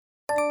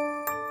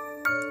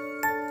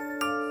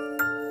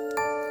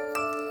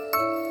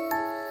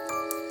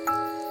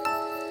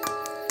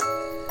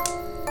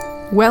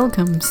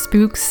Welcome,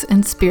 spooks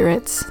and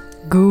spirits,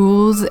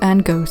 ghouls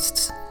and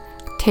ghosts.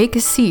 Take a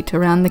seat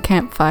around the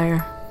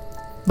campfire.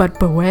 But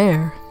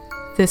beware,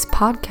 this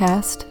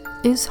podcast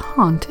is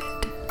haunted.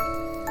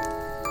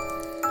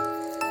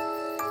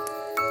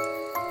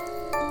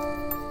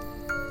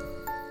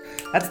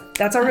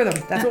 That's our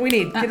rhythm. That's what we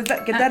need. Get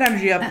that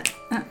energy up.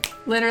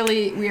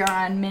 Literally, we are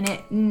on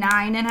minute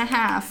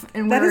 9.5,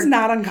 and that is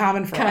not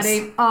uncommon for us.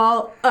 Cutting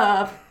all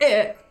of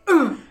it.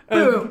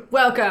 Boom.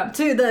 Welcome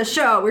to the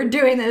show. We're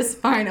doing this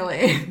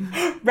finally.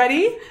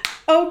 Ready?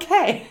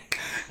 Okay.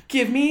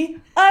 Give me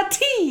a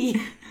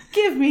T.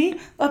 Give me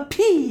a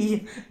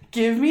P.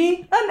 Give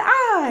me an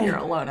I. You're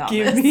alone on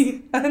Give this.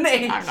 me an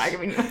A. I'm not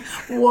giving you.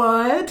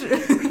 What?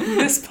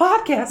 This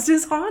podcast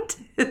is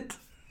haunted.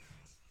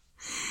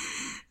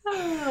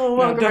 Oh,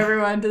 welcome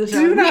everyone to the show.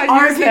 Do not we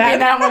are use picking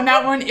that one.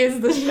 That one is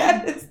the show.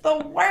 That is the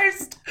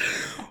worst.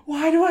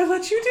 Why do I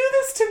let you do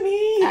this to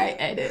me? I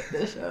edit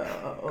the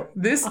show.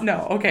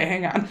 No. Okay,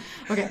 hang on.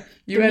 Okay.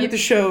 You edit the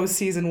show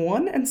season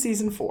 1 and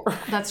season 4.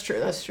 That's true.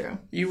 That's true.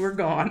 You were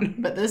gone.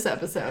 But this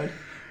episode.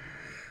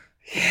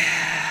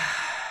 Yeah.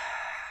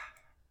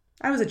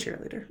 I was a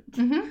cheerleader.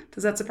 Mm-hmm.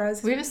 Does that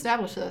surprise you? We've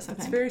established this, I think.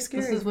 It's very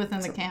scary. This is within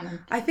the canon.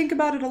 I think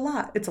about it a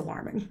lot. It's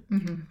alarming.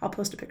 Mm-hmm. I'll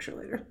post a picture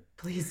later.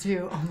 Please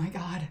do. Oh my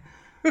god.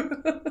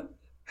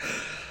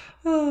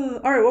 All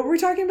right, what were we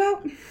talking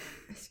about?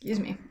 Excuse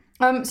me.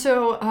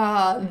 So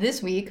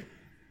this week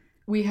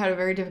we had a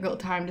very difficult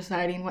time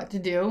deciding what to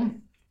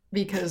do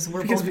because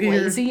we're both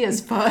lazy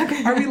as fuck.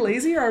 Are we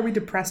lazy or are we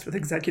depressed with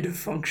executive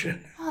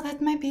function? Oh, that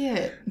might be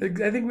it.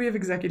 I think we have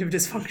executive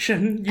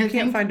dysfunction. You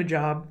can't find a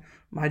job.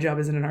 My job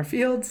isn't in our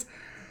fields.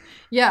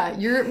 Yeah,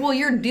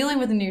 you're dealing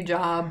with a new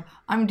job.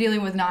 I'm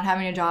dealing with not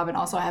having a job and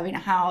also having a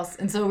house.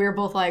 And so we were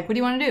both like, what do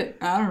you want to do?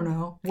 I don't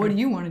know. What do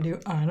you want to do?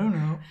 I don't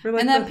know. Like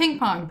and then ping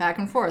pong back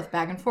and forth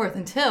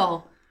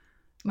until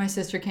my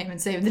sister came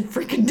and saved the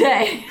freaking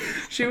day.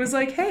 She was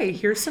like, hey,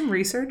 here's some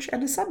research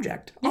and a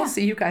subject. I'll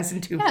see you guys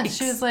in 2 weeks. Yeah,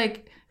 she was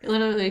like,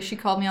 literally, she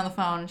called me on the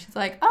phone. She's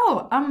like,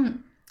 oh,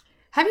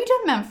 have you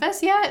done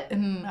Memphis yet?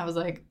 And I was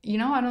like,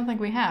 I don't think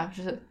we have.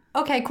 She said,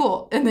 okay,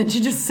 cool. And then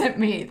she just sent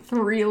me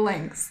 3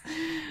 links.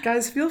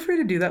 Guys, feel free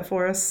to do that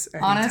for us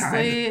anytime.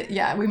 Honestly,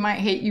 yeah, we might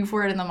hate you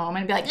for it in the moment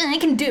and be like, I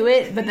can do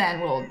it, but then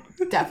we'll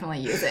definitely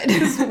use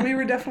it. We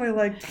were definitely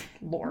like,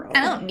 Laura.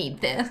 I don't need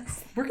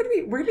this. We're gonna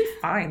be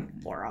fine,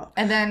 Laura.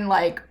 And then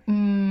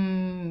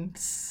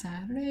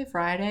Saturday,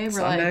 Friday,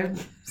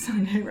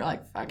 Sunday, we're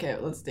like, fuck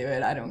it, let's do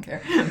it. I don't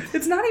care.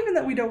 It's not even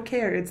that we don't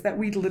care. It's that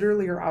we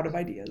literally are out of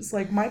ideas.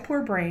 Like, my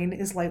poor brain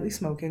is lightly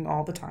smoking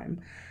all the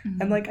time.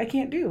 Mm-hmm. And I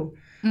can't do.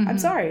 Mm-hmm. I'm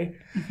sorry.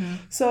 Mm-hmm.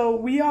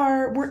 So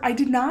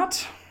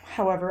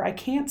however, I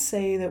can't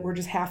say that we're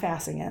just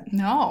half-assing it.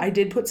 No. I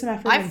did put some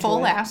effort into it. I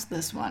full-assed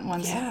this one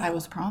once I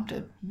was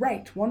prompted.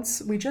 Right.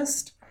 Once we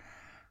just,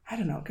 I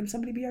don't know, can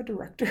somebody be our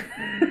director?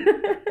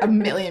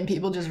 1,000,000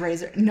 people just raise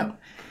their, no.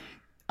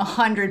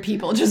 100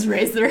 people just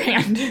raise their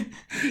hand.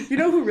 You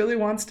know who really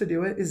wants to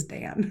do it is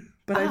Dan.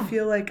 But I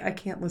feel like I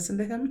can't listen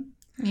to him.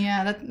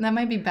 Yeah, that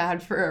might be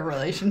bad for a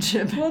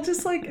relationship. Well,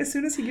 just as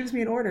soon as he gives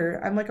me an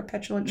order, I'm like a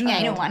petulant child. Yeah,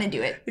 I don't want to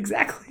do it.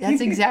 Exactly.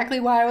 That's exactly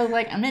why I was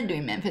like, I'm not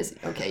doing Memphis.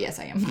 Okay, yes,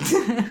 I am.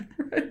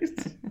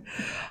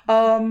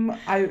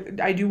 Right.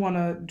 I do want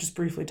to just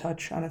briefly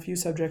touch on a few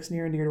subjects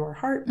near and dear to our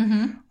heart.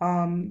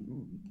 Mm-hmm.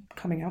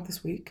 Coming out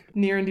this week.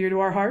 Near and dear to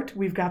our heart,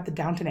 we've got the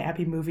Downton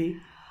Abbey movie.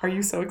 Are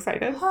you so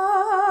excited?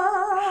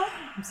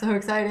 I'm so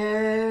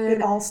excited.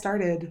 It all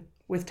started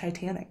with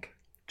Titanic,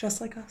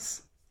 just like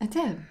us. It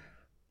did.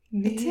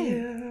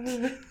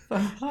 Near,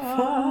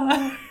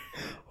 far,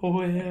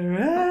 wherever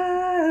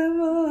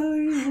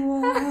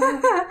you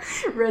are.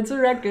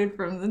 Resurrected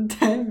from the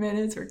 10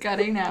 minutes we're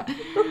cutting out.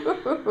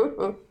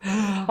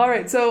 All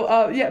right,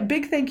 so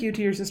big thank you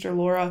to your sister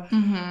Laura.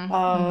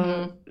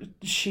 Mm-hmm.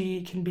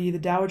 She can be the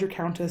Dowager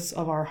Countess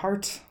of our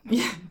heart.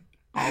 Yeah.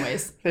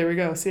 Always. There we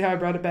go. See how I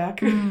brought it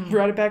back?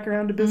 Brought it back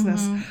around to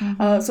business.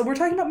 Mm-hmm. So we're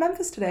talking about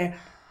Memphis today.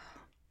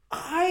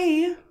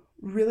 I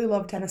really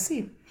love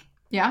Tennessee.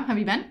 Yeah? Have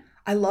you been?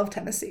 I love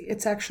Tennessee.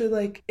 It's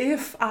actually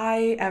if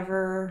I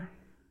ever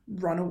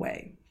run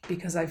away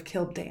because I've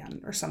killed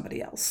Dan or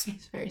somebody else.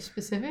 It's very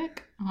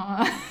specific.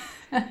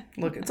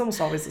 Look, it's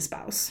almost always the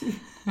spouse.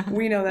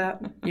 We know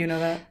that. You know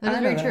that. That's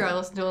very true. I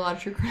listen to a lot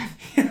of true crime.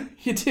 Yeah,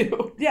 you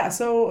do. Yeah,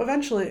 so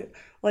eventually,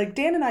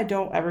 Dan and I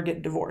don't ever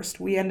get divorced.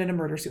 We end in a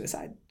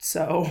murder-suicide.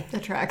 So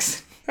that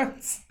tracks.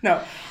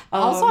 No.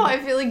 Also, I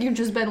feel like you've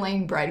just been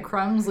laying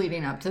breadcrumbs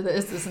leading up to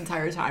this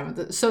entire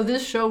time. So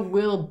this show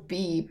will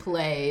be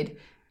played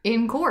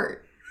in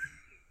court.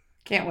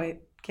 Can't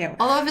wait.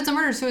 Although if it's a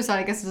murder-suicide,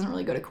 I guess it doesn't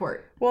really go to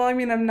court. Well, I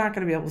mean, I'm not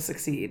going to be able to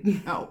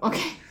succeed. Oh,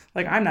 okay.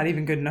 I'm not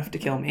even good enough to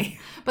kill me.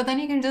 But then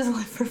you can just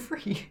live for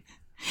free.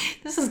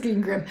 This is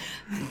getting grim.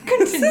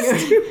 This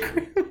is too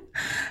grim.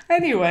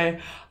 Anyway,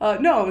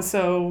 no,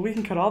 so we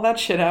can cut all that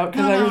shit out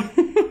because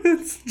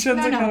it's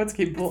just how it's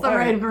capable. It's the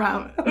right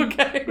amount.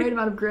 Okay. Right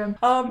amount of grim.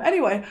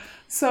 Anyway,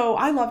 so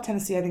I love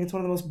Tennessee. I think it's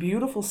one of the most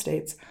beautiful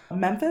states.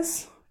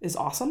 Memphis is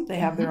awesome. They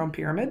have their own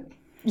pyramid.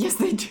 Yes,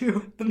 they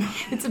do.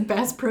 It's a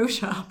Bass Pro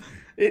Shop.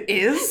 It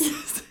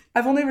is?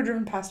 I've only ever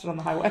driven past it on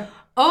the highway.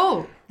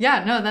 Oh,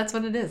 yeah, no, that's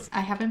what it is. I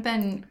haven't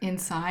been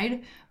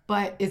inside,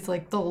 but it's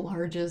like the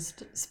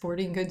largest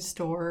sporting goods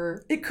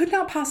store. It could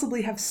not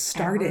possibly have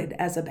started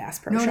as a Bass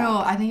Pro Shop. No,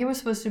 I think it was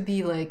supposed to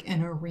be like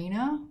an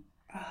arena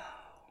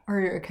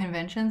or a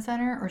convention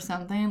center or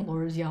something.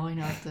 Laura's yelling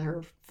at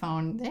her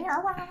phone, "They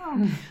are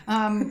around."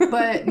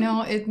 But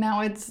no,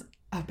 now it's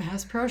a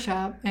Bass Pro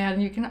Shop,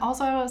 and you can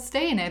also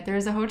stay in it.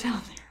 There's a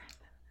hotel there.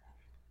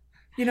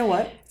 You know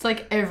what? It's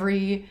like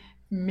every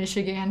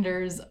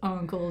Michigander's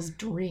uncle's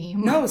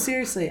dream. No,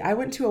 seriously. I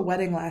went to a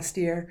wedding last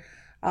year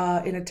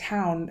in a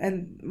town,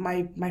 and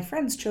my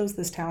friends chose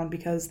this town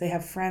because they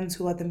have friends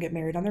who let them get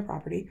married on their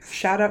property.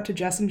 Shout out to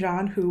Jess and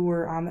John, who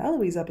were on the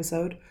Eloise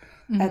episode.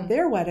 Mm-hmm. At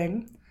their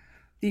wedding,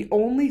 the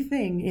only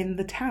thing in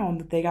the town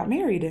that they got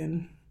married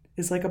in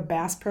is like a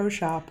Bass Pro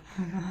Shop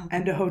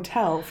and a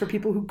hotel for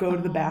people who go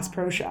to the Bass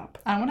Pro Shop.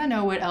 I want to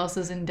know what else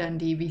is in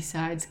Dundee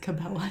besides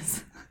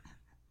Cabela's.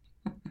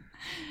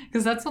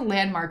 Because that's a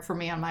landmark for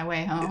me on my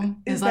way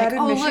home. Is that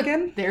in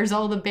Michigan? Look, there's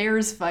all the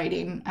bears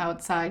fighting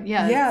outside.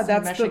 Yeah,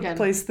 that's the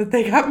place that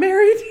they got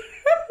married.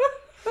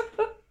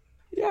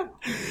 Yeah,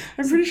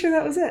 I'm pretty sure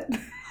that was it.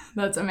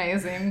 That's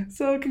amazing.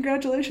 So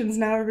congratulations.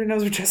 Now everybody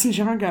knows where Jess and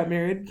John got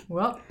married.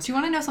 Well, do you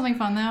want to know something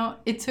fun, though?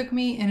 It took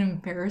me an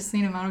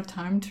embarrassing amount of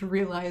time to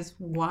realize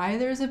why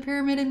there's a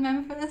pyramid in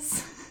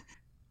Memphis.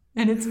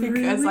 And it's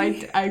because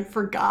I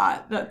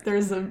forgot that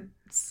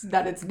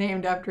that it's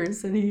named after a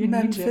city in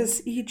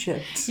Memphis,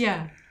 Egypt.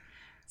 Yeah.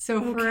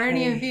 So for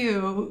any of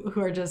you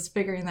who are just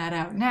figuring that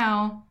out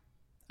now,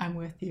 I'm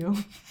with you.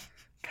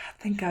 God,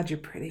 thank God you're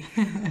pretty.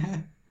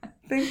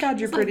 Thank God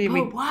you're pretty.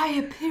 But why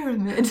a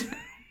pyramid?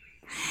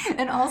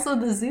 And also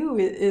the zoo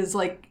is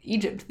like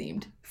Egypt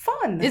themed.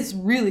 Fun. It's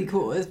really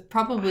cool. It's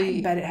probably...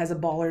 I bet it has a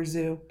baller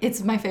zoo.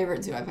 It's my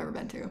favorite zoo I've ever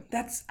been to.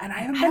 And I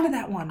haven't been to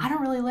that one. I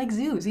don't really like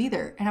zoos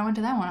either. And I went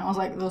to that one. I was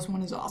like, this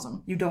one is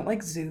awesome. You don't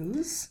like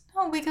zoos?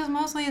 No, because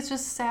mostly it's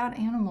just sad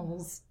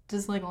animals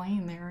just like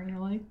laying there and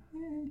you're like,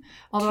 eh.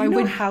 Although Do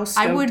you know how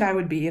stoked I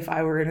would be if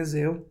I were in a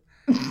zoo?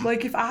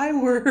 Like if I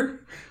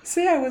were,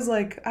 say I was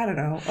like, I don't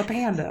know, a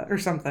panda or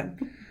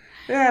something.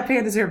 Yeah,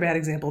 pandas are a bad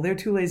example. They're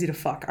too lazy to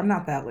fuck. I'm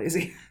not that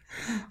lazy.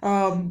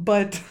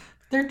 But...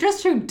 They're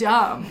just too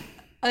dumb.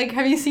 Like,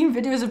 have you seen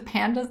videos of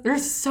pandas? They're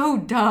so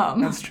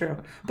dumb. That's true.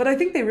 But I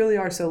think they really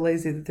are so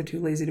lazy that they're too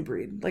lazy to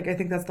breed. Like, I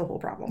think that's the whole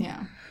problem.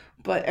 Yeah.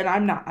 And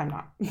I'm not,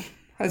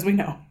 as we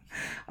know.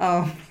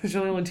 There's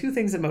really only two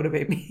things that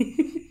motivate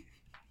me.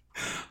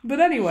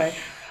 But anyway,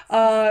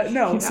 no.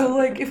 Yeah. So,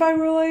 like, if I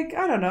were, like,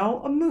 I don't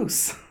know, a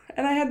moose,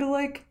 and I had to,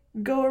 like,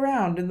 go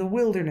around in the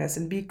wilderness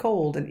and be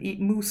cold and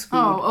eat moose food.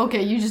 Oh,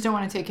 okay. You just don't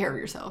want to take care of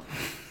yourself.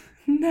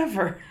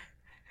 Never.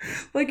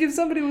 Like, if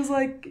somebody was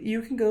like,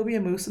 you can go be a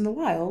moose in the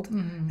wild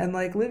and,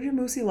 like, live your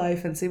moosey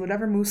life and see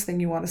whatever moose thing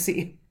you want to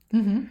see.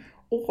 Mm-hmm.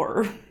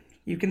 Or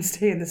you can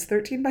stay in this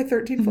 13 by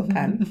 13 foot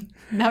pen.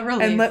 Not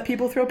really. And let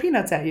people throw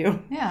peanuts at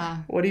you. Yeah.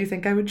 What do you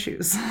think I would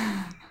choose?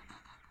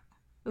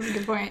 That's a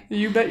good point.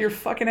 You bet your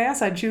fucking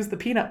ass I'd choose the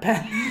peanut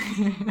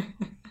pen.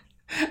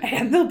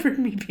 And they'll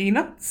bring me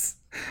peanuts?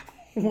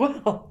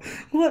 Well,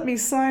 let me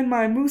sign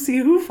my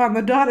moosey hoof on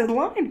the dotted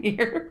line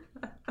here.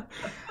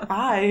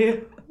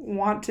 I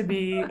want to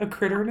be a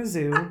critter in a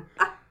zoo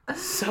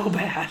so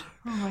bad.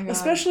 Oh my God.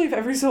 Especially if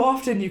every so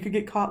often you could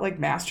get caught like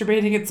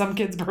masturbating at some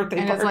kid's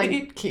birthday party. It's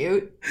like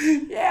cute.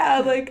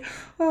 Yeah, like,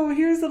 oh,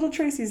 here's little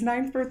Tracy's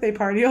 9th birthday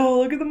party.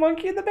 Oh, look at the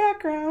monkey in the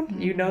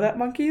background. You know that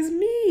monkey's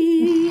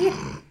me.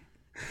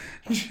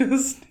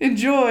 Just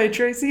enjoy,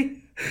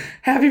 Tracy.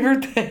 Happy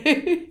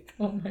birthday.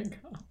 Oh my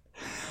God.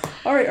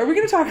 All right, are we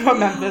going to talk about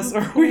Memphis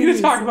or are we going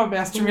to talk about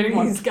masturbating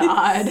monkeys?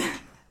 God.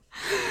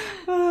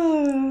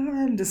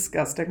 I'm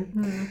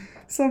disgusting.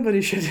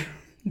 Somebody should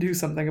do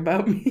something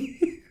about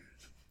me.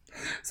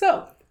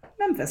 So,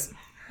 Memphis.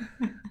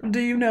 Do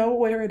you know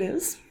where it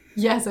is?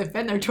 Yes, I've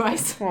been there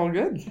twice. Well,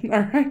 good.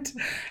 All right.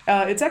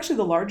 It's actually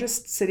the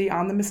largest city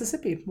on the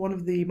Mississippi, one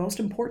of the most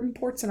important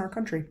ports in our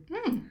country.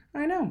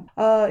 I know.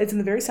 It's in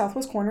the very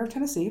southwest corner of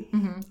Tennessee,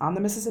 on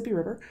the Mississippi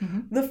River.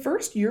 The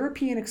first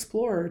European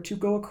explorer to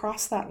go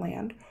across that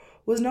land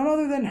was none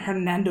other than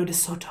Hernando de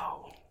Soto.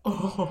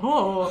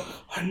 Oh.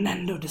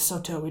 Hernando de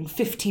Soto in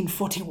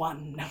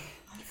 1541.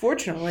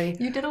 Fortunately.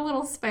 You did a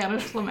little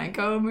Spanish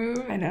flamenco move.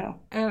 I know.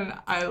 And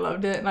I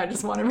loved it, and I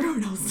just want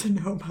everyone else to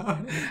know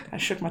about it. I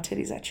shook my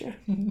titties at you.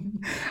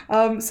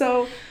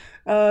 So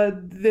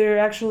they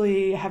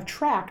actually have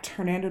tracked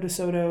Hernando de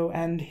Soto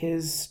and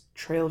his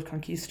trail of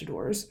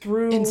conquistadors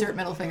through... Insert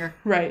middle finger.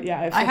 Right,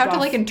 yeah. I have to,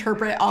 like,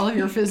 interpret all of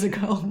your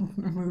physical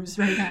moves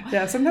right now.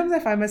 Yeah, sometimes I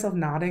find myself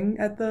nodding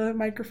at the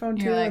microphone,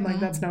 too, and, like,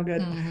 that's no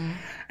good.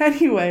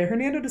 Anyway,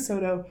 Hernando de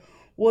Soto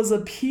was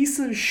a piece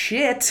of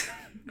shit.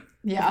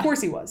 Yeah. Of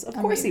course he was. Of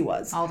course he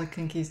was. All the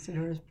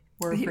conquistadors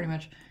were pretty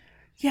much.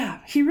 Yeah,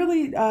 he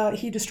really,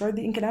 he destroyed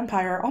the Incan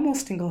Empire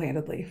almost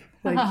single-handedly.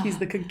 Like, he's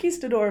the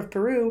conquistador of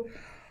Peru.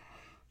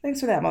 Thanks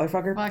for that,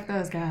 motherfucker. Fuck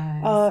those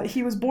guys.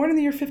 He was born in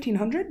the year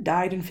 1500,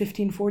 died in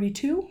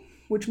 1542,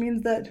 which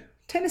means that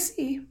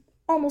Tennessee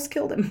almost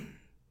killed him.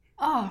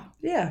 Oh.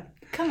 Yeah.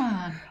 Come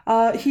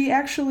on. He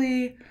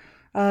actually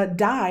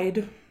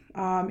died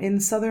in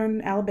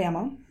southern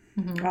Alabama.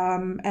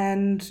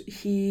 And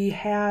he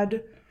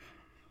had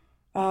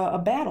a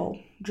battle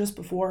just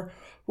before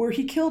where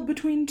he killed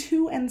between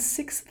 2,000 and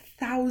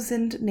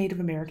 6,000 Native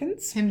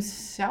Americans.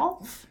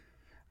 Himself?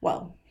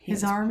 Well,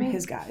 his army?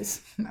 His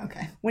guys.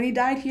 Okay. When he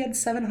died, he had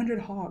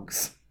 700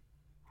 hogs.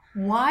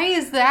 Why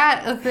is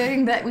that a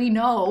thing that we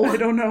know? I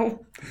don't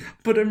know.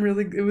 But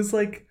it was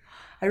like,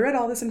 I read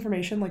all this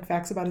information, like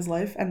facts about his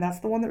life, and that's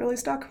the one that really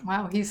stuck.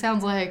 Wow, he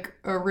sounds like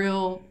a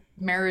real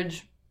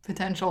marriage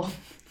potential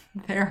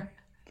there.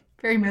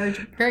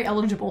 Very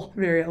eligible.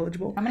 Very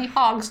eligible. How many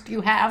hogs do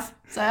you have,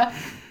 sir?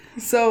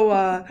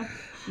 So,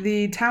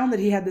 the town that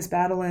he had this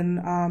battle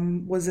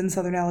in was in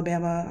southern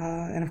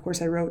Alabama, and of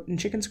course I wrote in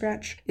chicken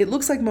scratch. It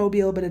looks like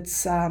Mobile, but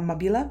it's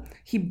Mobila.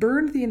 He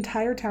burned the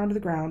entire town to the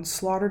ground,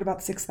 slaughtered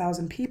about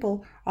 6,000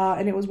 people,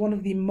 and it was one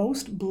of the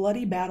most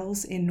bloody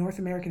battles in North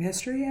American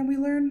history, and we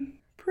learn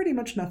pretty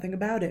much nothing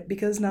about it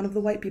because none of the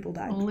white people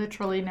died.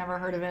 Literally never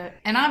heard of it.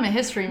 And I'm a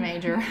history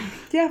major.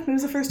 Yeah, it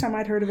was the first time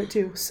I'd heard of it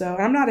too. So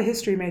I'm not a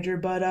history major,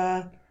 but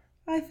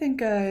I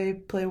think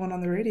I play one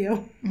on the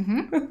radio.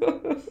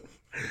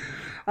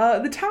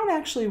 The town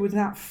actually was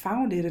not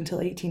founded until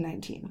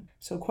 1819,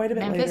 so quite a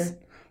bit later.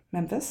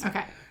 Memphis.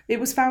 Okay. It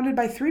was founded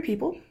by 3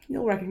 people.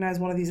 You'll recognize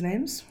one of these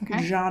names.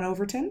 Okay. John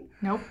Overton.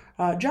 Nope.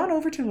 John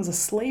Overton was a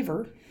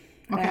slaver,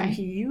 and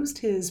he used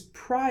his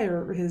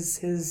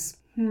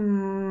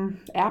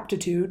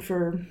aptitude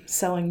for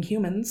selling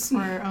humans.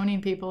 For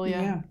owning people,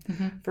 yeah.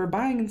 For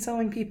buying and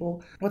selling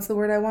people. What's the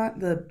word I want?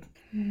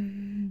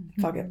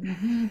 Fuck it.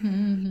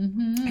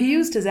 He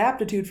used his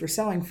aptitude for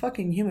selling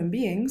fucking human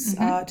beings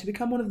to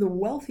become one of the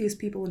wealthiest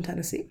people in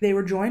Tennessee. They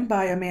were joined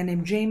by a man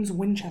named James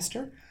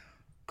Winchester.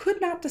 Could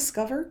not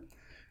discover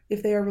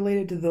if they are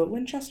related to the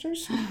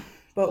Winchesters,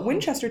 but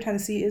Winchester,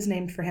 Tennessee is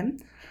named for him.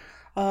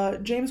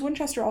 James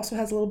Winchester also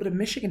has a little bit of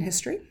Michigan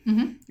history.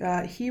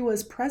 He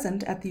was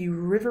present at the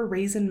River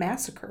Raisin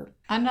Massacre.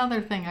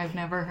 Another thing I've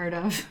never heard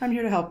of. I'm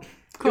here to help.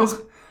 Cool. It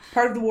was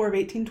part of the War of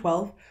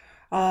 1812.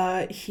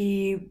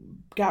 He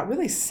got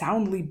really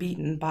soundly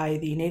beaten by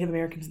the Native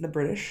Americans and the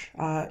British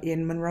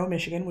in Monroe,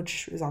 Michigan,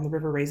 which is on the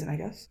River Raisin, I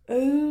guess.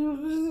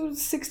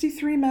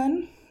 63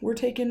 men were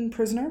taken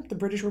prisoner. The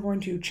British were going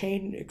to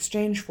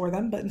exchange for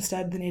them, but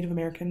instead the Native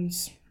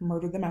Americans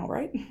murdered them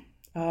outright.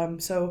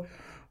 So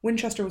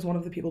Winchester was one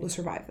of the people to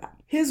survive that.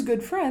 His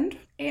good friend,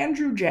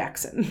 Andrew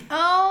Jackson.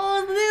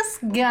 Oh, this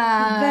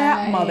guy.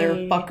 That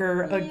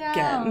motherfucker again.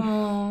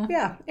 Yeah.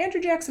 Yeah,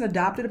 Andrew Jackson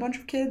adopted a bunch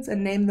of kids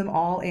and named them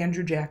all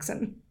Andrew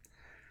Jackson.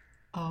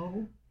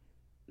 Oh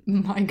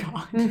my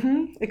God.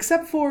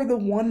 Except for the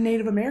one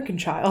Native American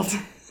child.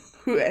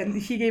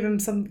 And he gave him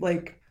some,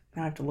 like,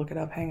 now I have to look it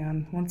up. Hang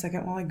on 1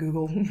 second while I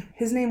Google.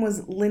 His name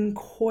was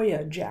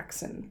Lincoya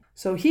Jackson.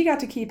 So he got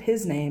to keep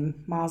his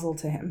name, mazel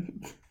to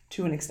him,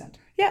 to an extent.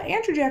 Yeah,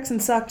 Andrew Jackson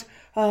sucked.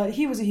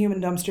 He was a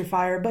human dumpster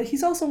fire, but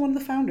he's also one of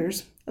the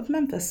founders of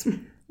Memphis.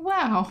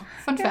 Wow.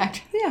 Fun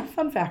fact. Yeah,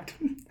 fun fact.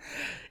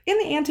 In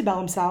the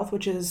antebellum South,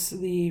 which is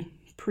the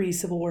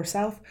pre-Civil War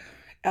South,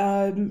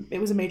 it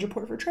was a major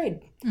port for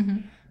trade.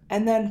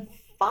 And then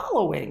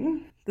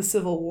following the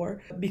Civil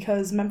War,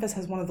 because Memphis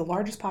has one of the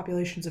largest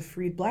populations of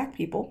freed black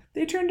people,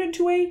 they turned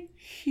into a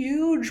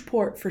huge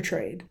port for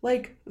trade.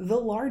 Like, the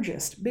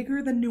largest,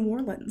 bigger than New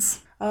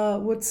Orleans.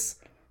 What's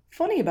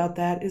funny about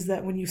that is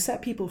that when you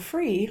set people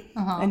free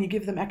and you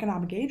give them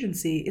economic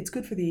agency, it's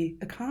good for the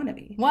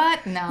economy.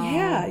 What? No.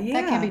 Yeah.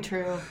 That can't be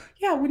true.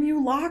 Yeah, when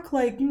you lock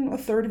like a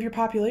third of your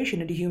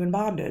population into human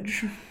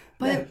bondage.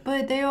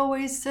 But they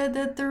always said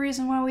that the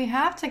reason why we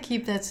have to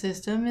keep that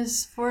system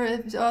is for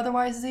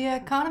otherwise the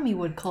economy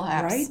would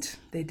collapse. Right?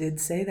 They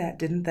did say that,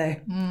 didn't they?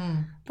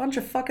 Bunch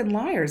of fucking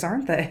liars,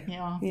 aren't they?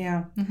 Yeah.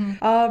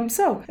 Yeah.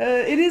 So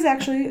it is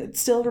actually, it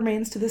still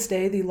remains to this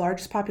day, the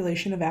largest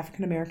population of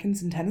African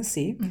Americans in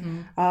Tennessee.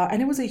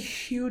 And it was a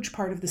huge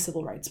part of the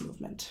civil rights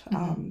movement.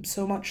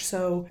 So much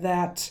so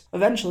that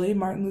eventually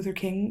Martin Luther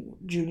King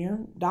Jr.,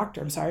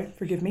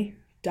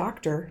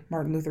 Dr.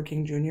 Martin Luther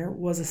King Jr.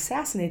 was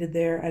assassinated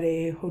there at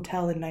a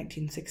hotel in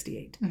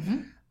 1968.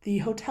 The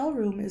hotel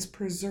room is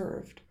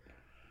preserved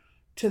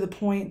to the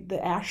point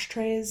the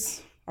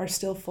ashtrays are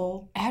still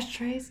full.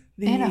 Ashtrays?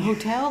 In a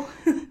hotel?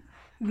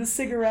 The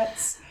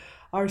cigarettes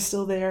are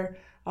still there.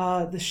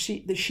 The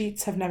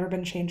sheets have never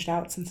been changed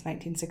out since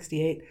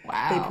 1968.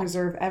 Wow. They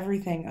preserve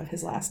everything of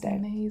his last day.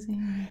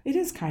 Amazing. It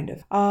is kind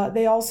of.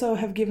 They also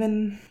have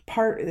given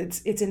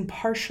it's in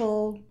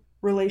partial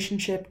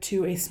relationship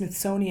to a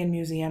Smithsonian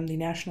museum. The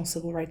National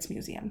Civil Rights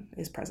Museum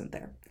is present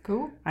there.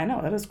 Cool. I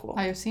know, that is cool.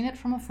 I have seen it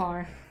from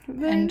afar.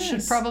 Very and nice.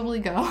 should probably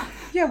go.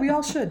 Yeah, we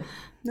all should.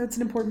 That's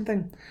an important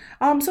thing.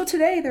 So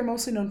today they're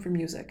mostly known for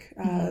music.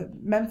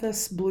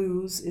 Memphis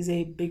blues is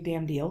a big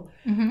damn deal.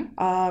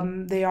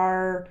 They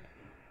are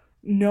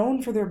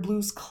known for their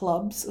blues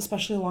clubs,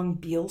 especially along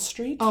Beale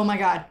Street. Oh my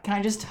God. Can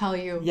I just tell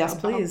you Yes,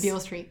 about please. Beale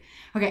Street?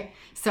 Okay,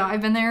 so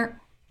I've been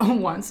there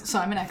once, so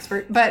I'm an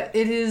expert. But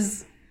it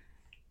is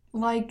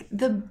like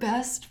the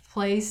best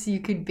place you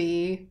could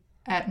be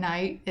at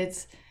night.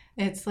 It's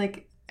It's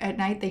like at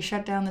night they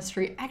shut down the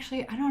street.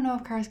 Actually, I don't know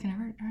if cars can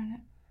ever.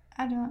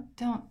 I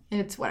don't.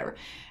 It's whatever.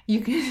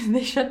 You can.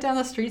 They shut down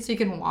the street so you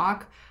can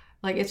walk.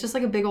 Like it's just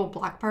like a big old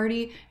block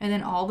party, and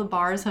then all the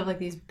bars have like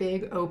these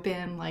big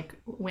open like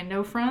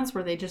window fronts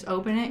where they just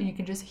open it and you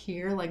can just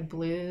hear like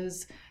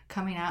blues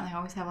coming out. And they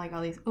always have like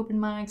all these open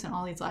mics and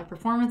all these live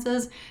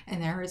performances.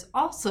 And there is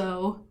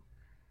also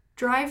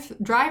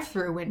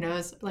drive-through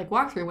windows, like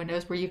walk-through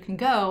windows, where you can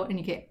go and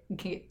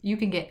you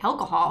can get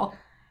alcohol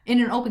in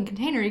an open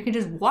container. You can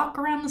just walk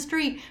around the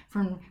street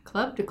from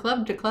club to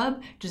club to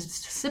club, just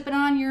sipping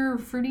on your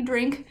fruity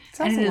drink.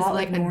 Sounds and a lot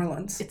like New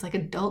Orleans. It's like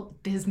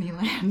adult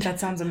Disneyland. That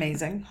sounds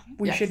amazing.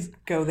 We Yes.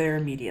 should go there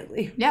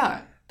immediately.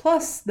 Yeah.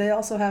 Plus, they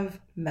also have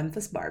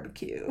Memphis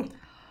barbecue.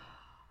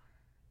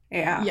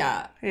 Yeah.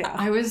 Yeah. Yeah.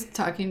 I was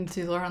talking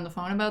to Laura on the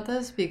phone about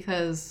this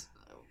because,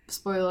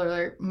 spoiler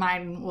alert,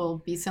 mine will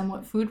be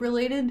somewhat food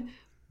related,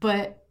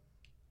 but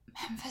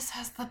Memphis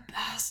has the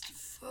best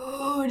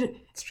food.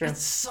 It's true.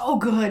 It's so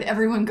good.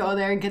 Everyone go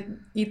there and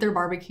eat their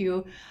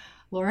barbecue.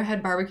 Laura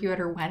had barbecue at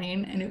her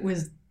wedding, and it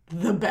was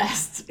the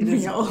best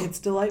meal. It's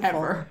delightful.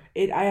 ever.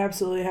 I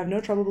absolutely have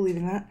no trouble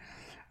believing that.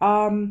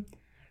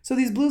 So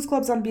these blues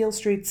clubs on Beale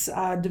Streets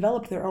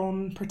developed their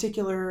own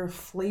particular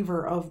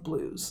flavor of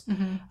blues.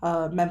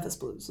 Memphis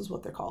blues is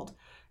what they're called.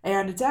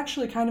 And it's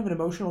actually kind of an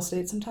emotional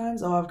state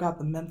sometimes. Oh, I've got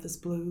the Memphis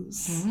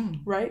blues,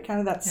 right? Kind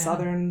of that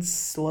southern,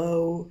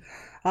 slow.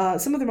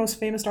 Some of their most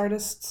famous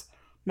artists,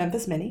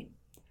 Memphis Minnie.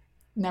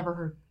 Never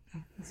heard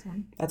of this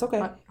one. That's okay.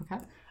 But, okay.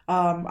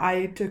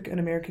 I took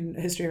an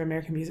history of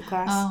American music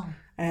class,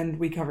 and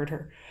we covered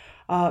her.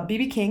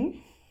 B.B.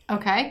 King,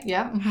 Okay.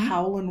 Yeah.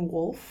 Howlin'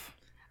 Wolf.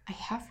 I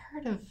have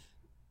heard of.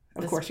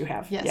 Of course you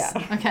have. Yes.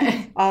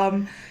 Yeah.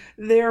 Okay.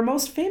 Their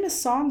most famous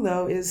song,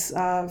 though, is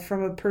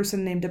from a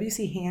person named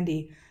W.C.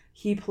 Handy.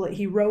 He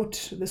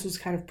wrote, this was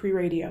kind of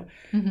pre-radio,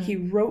 he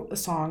wrote a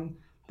song,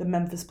 the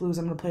Memphis Blues.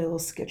 I'm going to play a little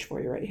sketch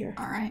for you right here.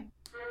 All right.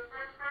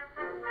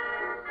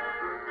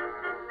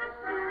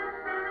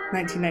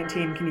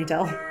 1919, can you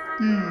tell?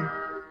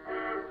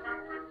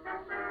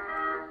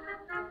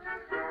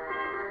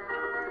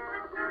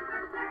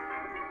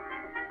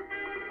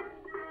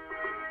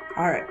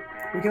 All right.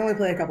 We can only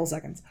play a couple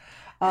seconds.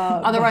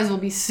 Otherwise, we'll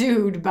be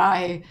sued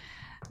by,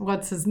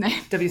 what's his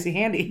name? W.C.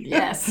 Handy.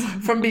 Yes.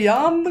 From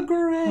beyond the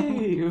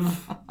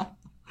grave.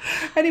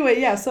 Anyway,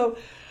 yeah, so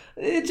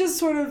it just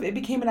sort of, it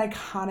became an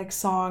iconic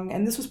song,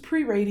 and this was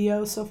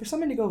pre-radio, so for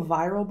something to go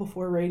viral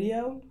before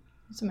radio,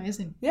 It's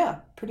amazing.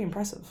 yeah, pretty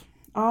impressive.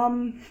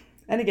 And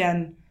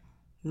again,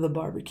 the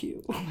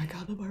barbecue. Oh my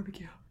God, the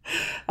barbecue.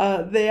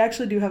 They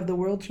actually do have the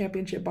World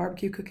Championship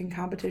Barbecue Cooking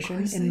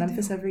Competition in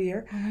Memphis every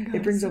year. Oh my God,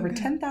 It brings it's so over good.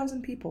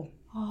 10,000 people.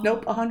 Oh.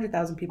 Nope,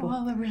 100,000 people.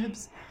 All the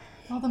ribs,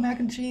 all the mac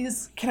and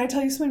cheese. Can I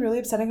tell you something really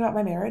upsetting about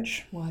my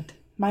marriage? What?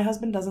 My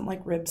husband doesn't like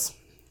ribs.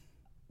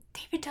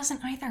 David doesn't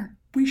either.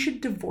 We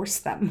should divorce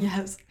them.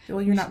 Yes.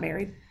 Well, you're not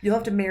married. You'll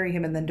have to marry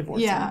him and then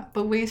divorce him. Yeah,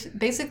 but we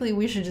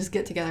should just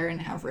get together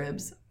and have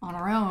ribs on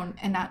our own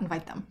and not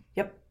invite them.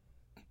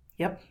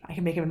 Yep. I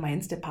can make them in my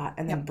Instant Pot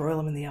and then broil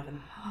them in the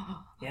oven.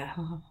 Yeah.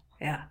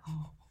 Yeah.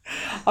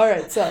 All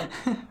right, so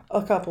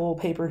a couple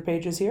paper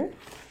pages here.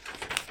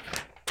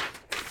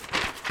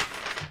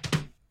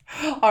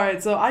 All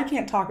right, so I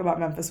can't talk about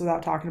Memphis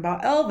without talking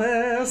about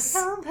Elvis.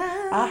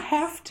 I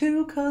have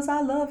to because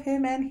I love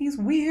him and he's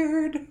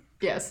weird.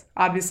 Yes.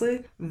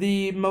 Obviously,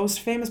 the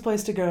most famous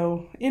place to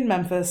go in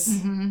Memphis,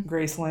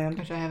 Graceland.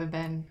 Which I haven't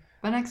been.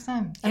 But next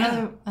time.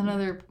 Yeah.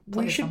 Another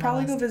place. We should on the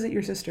probably go list. visit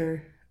your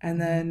sister and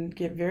then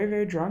get very,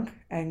 very drunk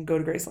and go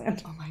to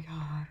Graceland. Oh my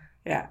God.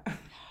 Yeah.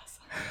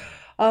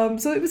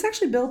 So it was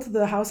actually built,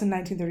 the house, in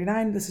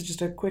 1939. This is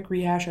just a quick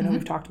rehash. I know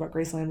we've talked about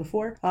Graceland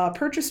before.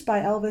 Purchased by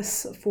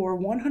Elvis for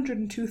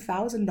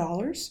 $102,000 in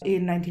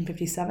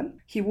 1957.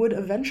 He would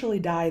eventually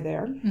die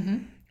there.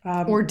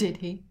 Or did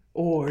he?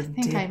 Or I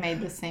think I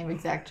made the same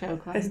exact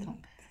joke last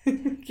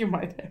time. You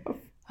might have.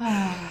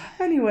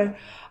 Anyway,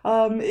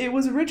 it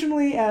was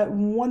originally at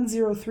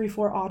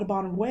 1034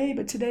 Audubon Way,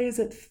 but today is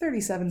at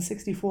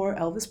 3764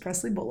 Elvis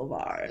Presley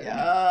Boulevard.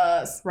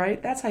 Yes.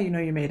 Right? That's how you know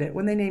you made it,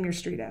 when they name your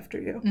street after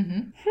you.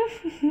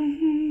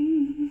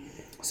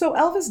 So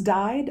Elvis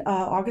died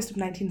August of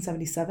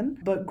 1977,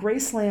 but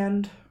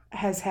Graceland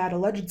has had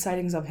alleged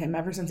sightings of him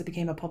ever since it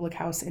became a public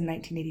house in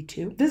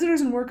 1982. Visitors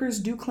and workers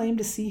do claim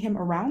to see him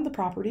around the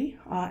property,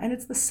 and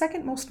it's the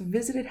second most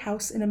visited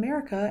house in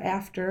America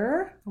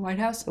after The White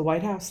House? the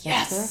White House.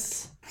 That's correct.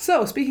 Yes.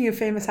 So, speaking of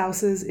famous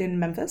houses in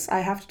Memphis,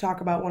 I have to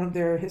talk about one of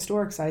their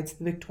historic sites,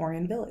 the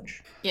Victorian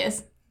Village.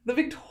 Yes. The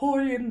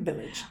Victorian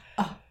Village.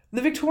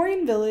 The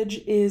Victorian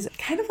Village is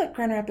kind of like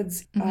Grand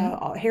Rapids,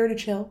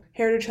 Heritage Hill.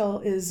 Heritage Hill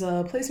is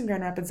a place in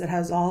Grand Rapids that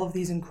has all of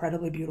these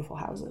incredibly beautiful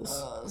houses.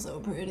 Oh, so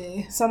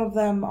pretty. Some of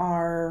them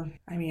are,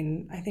 I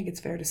think it's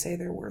fair to say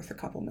they're worth a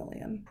couple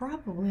million.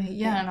 Probably.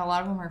 Yeah, and a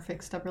lot of them are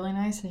fixed up really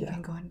nice, and you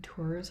can go on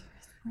tours.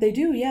 They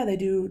do, yeah. They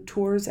do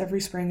tours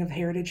every spring of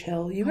Heritage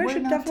Hill. You guys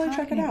should definitely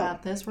check it out. We're not talking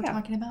about this. We're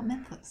talking about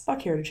Memphis.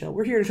 Fuck Heritage Hill.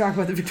 We're here to talk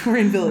about the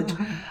Victorian Village.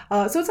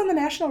 So it's on the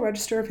National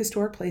Register of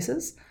Historic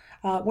Places.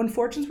 When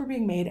fortunes were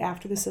being made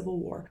after the Civil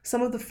War,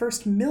 some of the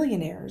first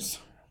millionaires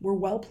were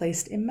well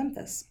placed in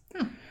Memphis.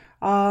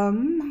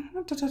 Between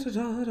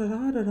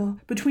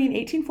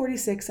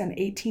 1846 and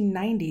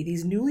 1890,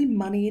 these newly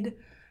moneyed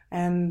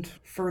and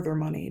further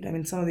moneyed, I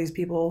mean, some of these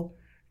people,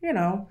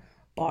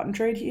 bought and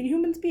traded in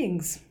humans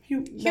beings.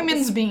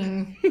 Humans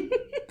being.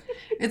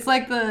 It's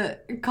like the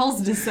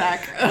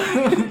cul-de-sac.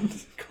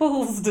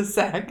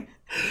 Cul-de-sac.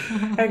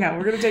 Hang on,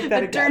 we're going to take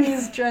that again.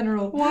 Attorneys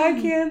General. Why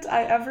can't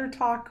I ever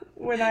talk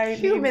when I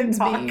Humans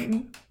need to talk?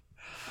 being.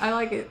 I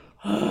like it.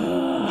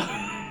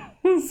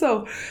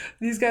 So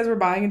these guys were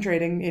buying and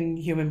trading in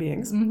human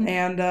beings,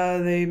 and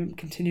they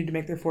continued to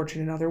make their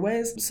fortune in other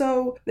ways.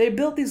 So they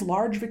built these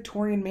large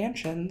Victorian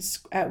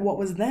mansions at what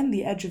was then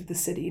the edge of the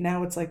city.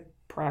 Now it's like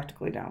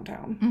practically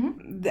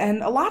downtown.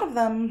 And a lot of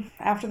them,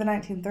 after the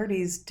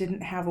 1930s,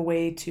 didn't have a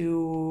way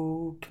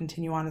to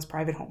continue on as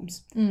private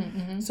homes.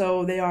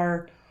 So they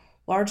are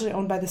largely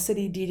owned by the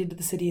city, deeded to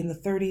the city in the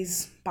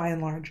 30s, by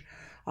and large.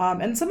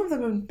 And some of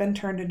them have been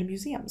turned into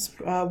museums.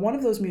 One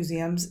of those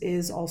museums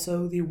is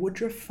also the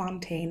Woodruff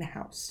Fontaine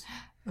House.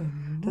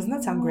 Doesn't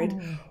that sound great?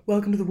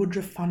 Welcome to the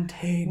Woodruff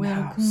Fontaine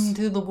House. Welcome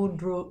to the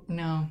Woodruff.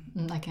 No,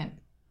 I can't.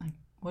 Like,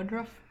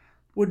 Woodruff?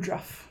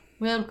 Woodruff.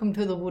 Welcome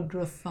to the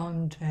Woodruff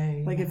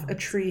Fontaine. Like if a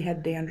tree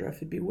had dandruff,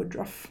 it'd be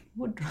Woodruff.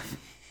 Woodruff.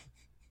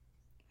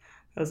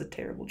 That was a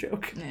terrible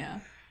joke. Yeah.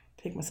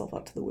 Take myself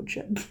out to the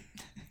woodshed.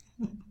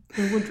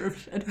 The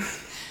Woodruff shed.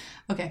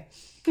 Okay.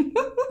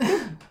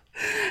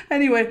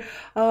 Anyway,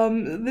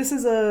 this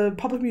is a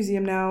public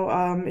museum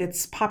now.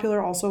 It's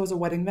popular also as a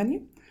wedding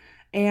venue.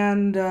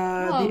 And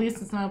well, at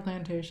least it's not a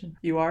plantation.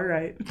 You are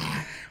right.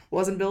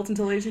 Wasn't built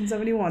until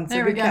 1871, so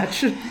there we good go.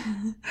 catch.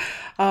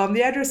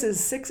 The address is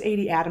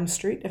 680 Adams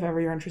Street, if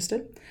ever you're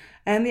interested.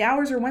 And the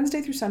hours are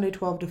Wednesday through Sunday,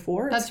 12 to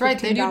 4. That's It's right,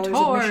 they do $15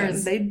 tours.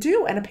 admission. They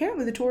do, and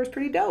apparently the tour is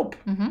pretty dope.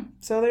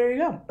 So there you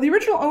go. The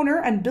original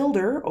owner and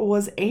builder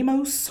was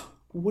Amos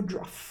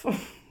Woodruff.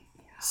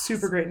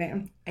 Super great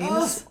name.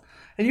 Amos.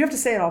 And you have to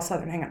say it all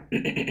Southern. Hang on.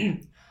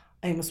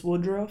 Amos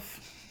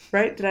Woodruff.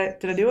 Right? Did I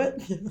do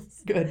it?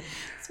 Yes. Good.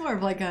 It's more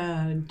of like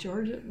a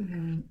Georgia.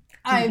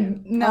 All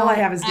I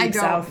have is Deep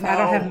South. I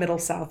don't have Middle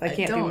South. I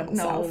can't do Middle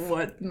South. I don't know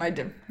what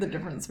the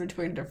difference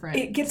between different.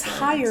 It gets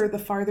higher the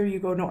farther you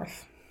go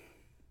north.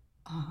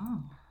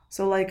 Oh.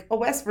 So like a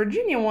West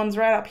Virginia one's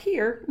right up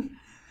here,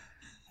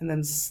 and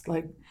then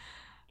like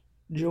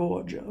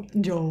Georgia.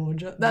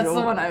 That's the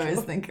one I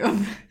always think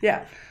of.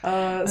 Yeah.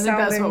 I think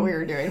that's what we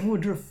were doing.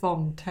 Woodruff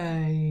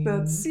Fontaine.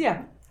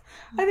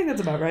 I think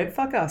that's about right.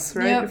 Fuck us,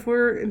 right? Yep. If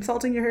we're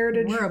insulting your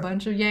heritage. We're a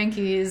bunch of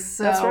Yankees.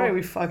 So. That's right,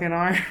 we fucking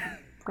are.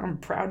 I'm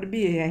proud to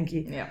be a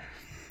Yankee. Yeah.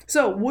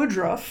 So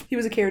Woodruff, he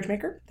was a carriage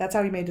maker. That's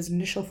how he made his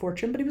initial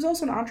fortune, but he was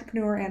also an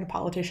entrepreneur and a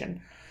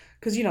politician.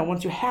 Because,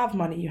 once you have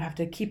money, you have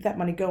to keep that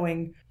money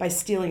going by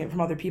stealing it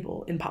from other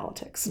people in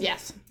politics.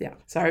 Yes. Yeah.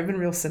 Sorry, I've been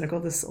real cynical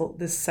this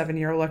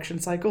 7-year election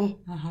cycle.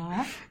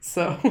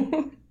 So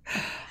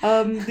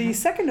the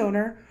second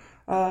owner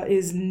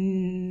is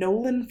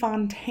Nolan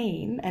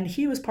Fontaine, and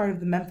he was part of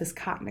the Memphis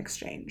Cotton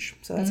Exchange.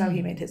 So that's how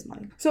he made his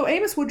money. So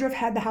Amos Woodruff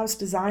had the house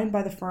designed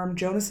by the firm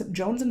Jones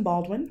and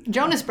Baldwin.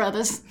 Jonas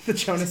Brothers. The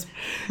Jonas.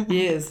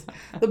 He is.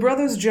 The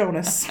brothers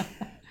Jonas.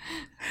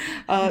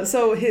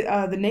 So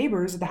the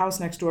neighbors at the house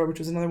next door, which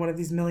was another one of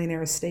these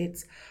millionaire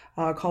estates,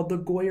 called the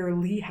Goyer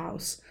Lee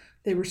House,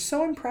 they were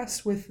so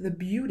impressed with the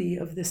beauty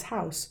of this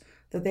house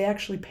that they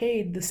actually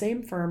paid the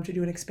same firm to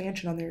do an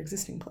expansion on their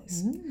existing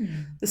place.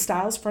 The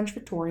style is French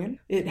Victorian.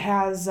 It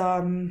has,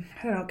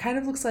 kind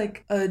of looks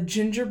like a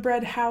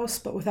gingerbread house,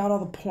 but without all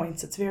the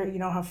points. It's very,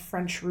 how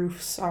French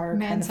roofs are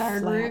Mansard kind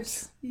of flat.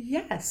 roofs?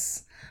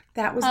 Yes.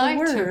 That was the I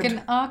word. took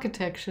an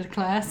architecture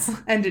class.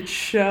 And it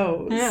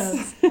shows.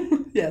 Yes.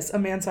 Yes, a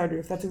mansard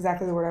roof. That's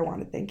exactly the word I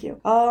wanted. Thank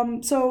you.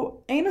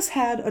 So Amos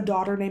had a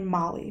daughter named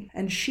Molly,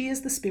 and she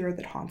is the spirit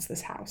that haunts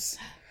this house.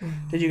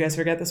 Did you guys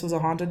forget this was a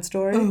haunted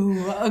story?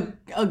 Ooh,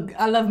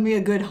 I love me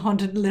a good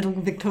haunted little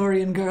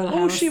Victorian girl house.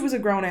 Oh, she was a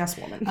grown-ass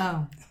woman.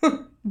 Oh.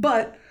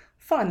 But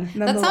fun, That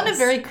nonetheless. sounded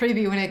very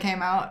creepy when it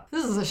came out.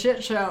 This is a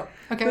shit show.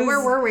 Okay,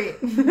 where were we?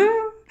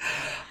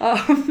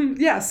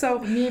 So...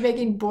 Me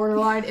making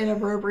borderline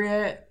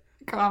inappropriate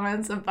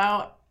comments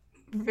about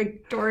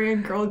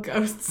Victorian girl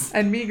ghosts.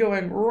 And me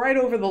going right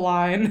over the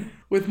line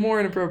with more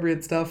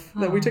inappropriate stuff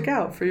that we took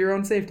out for your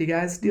own safety,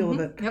 guys. Deal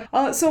with it.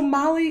 Yep. So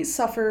Molly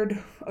suffered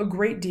a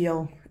great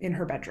deal in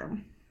her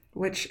bedroom,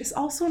 which is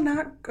also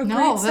not a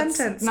great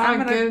sentence.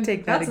 I'm going to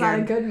take that again. That's not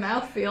a good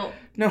mouthfeel.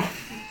 No.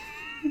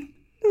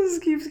 This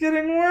keeps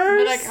getting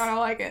worse. But I kind of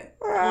like it.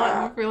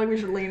 I feel like we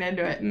should lean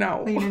into it.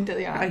 No. Lean into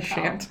the I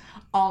shan't.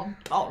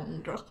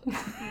 entendre.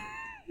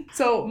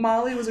 So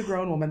Molly was a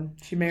grown woman.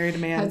 She married a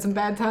man. Had some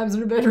bad times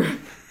in her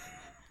bedroom.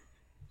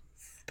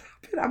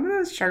 I'm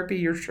going to Sharpie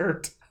your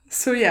shirt.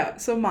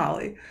 So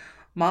Molly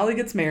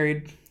gets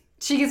married.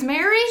 She gets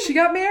married? She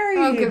got married.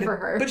 Oh, good for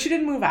her. But she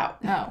didn't move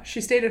out. No.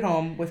 She stayed at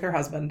home with her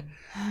husband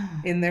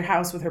in their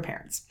house with her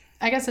parents.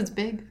 I guess it's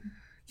big.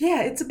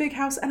 Yeah, it's a big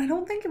house. And I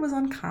don't think it was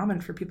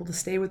uncommon for people to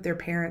stay with their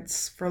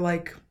parents for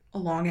a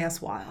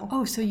long-ass while.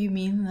 Oh, so you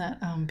mean that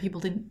people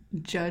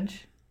didn't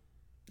judge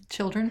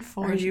children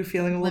for Are you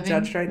feeling a little living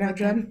judged right now, with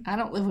Jen? I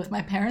don't live with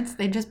my parents.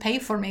 They just pay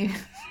for me.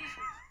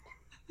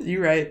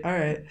 You're right. All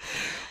right.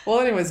 Well,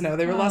 anyways, no,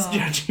 they were less Oh.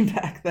 judging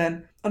back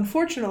then.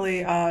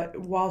 Unfortunately,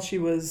 while she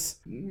was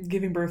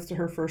giving birth to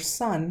her first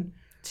son,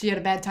 She had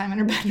a bad time in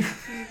her bedroom.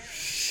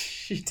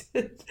 she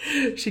did.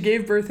 She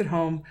gave birth at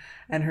home,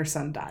 and her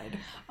son died.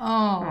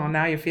 Oh. Oh,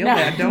 now you feel Now-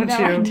 bad, don't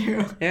now you? I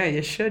do. Yeah,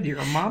 you should. You're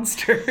a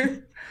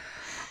monster.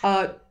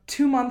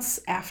 2 months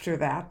after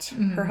that,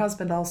 her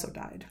husband also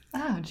died.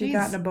 Oh, He jeez.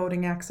 got in a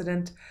boating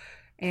accident,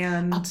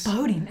 and A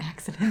boating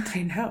accident.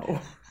 I know.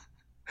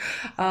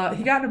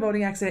 He got in a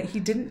boating accident. He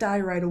didn't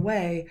die right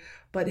away,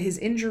 but his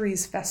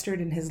injuries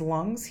festered in his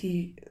lungs.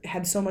 He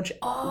had so much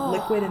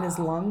liquid in his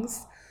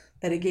lungs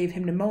that it gave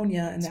him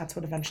pneumonia, and that's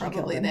what eventually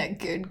Probably killed him.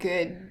 that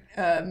good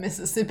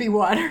Mississippi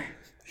water.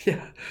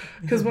 Yeah,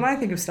 because when I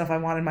think of stuff I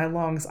want in my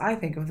lungs, I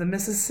think of the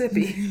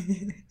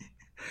Mississippi.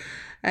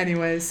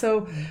 Anyway,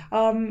 so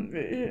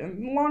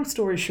long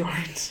story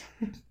short,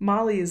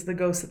 Molly is the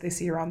ghost that they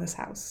see around this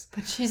house.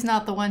 But she's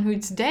not the one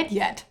who's dead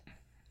yet.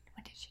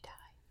 When did she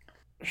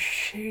die?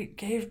 She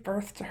gave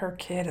birth to her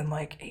kid in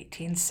like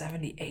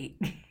 1878.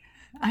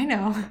 I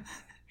know.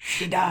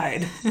 She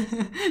died.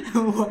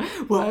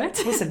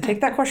 What? Listen,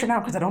 take that question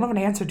out because I don't have an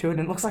answer to it,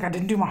 and it looks like I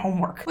didn't do my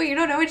homework. Wait, you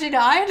don't know when she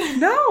died?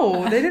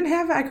 No, they didn't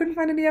have. I couldn't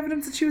find any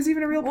evidence that she was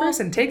even a real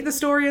person. Take the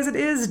story as it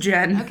is,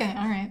 Jen. Okay,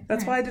 all right.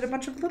 That's why I did a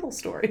bunch of little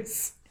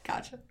stories.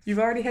 Gotcha. You've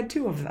already had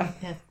 2 of them.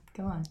 Yeah,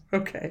 go on.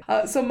 Okay.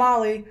 So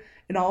Molly,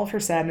 in all of her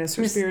sadness,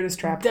 her spirit is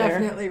trapped there.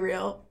 Definitely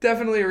real.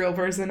 Definitely a real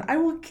person. I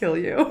will kill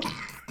you.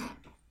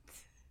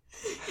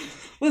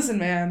 Listen,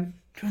 man,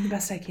 doing the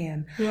best I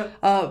can. Yep.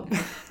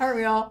 Aren't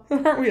we all?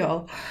 we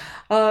all?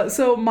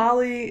 So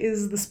Molly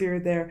is the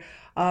spirit there.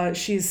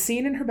 She's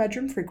seen in her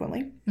bedroom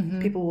frequently.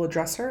 People will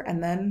address her,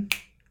 and then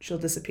she'll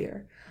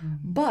disappear.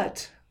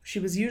 But she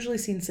was usually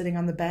seen sitting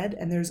on the bed,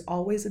 and there's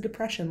always a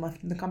depression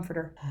left in the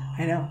comforter.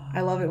 I know.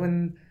 I love it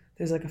when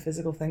there's like a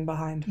physical thing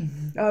behind.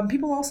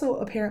 People also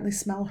apparently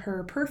smell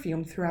her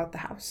perfume throughout the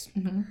house.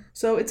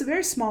 So it's a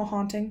very small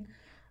haunting,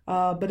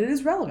 but it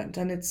is relevant,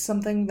 and it's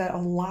something that a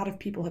lot of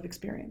people have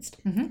experienced.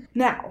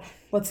 Now,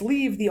 let's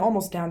leave the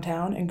almost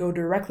downtown and go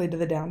directly to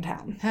the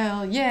downtown.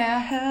 Hell yeah.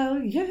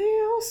 Hell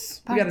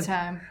yes! Party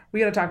time. We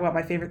gotta talk about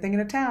my favorite thing in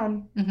a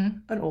town,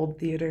 an old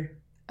theater.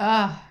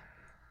 Ah.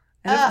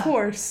 And of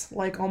course,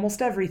 like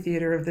almost every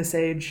theater of this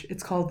age,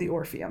 it's called the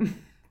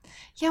Orpheum.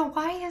 Yeah,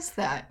 why is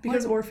that?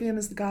 Because Orpheum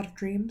is the god of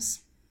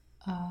dreams.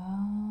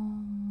 Oh.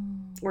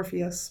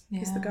 Orpheus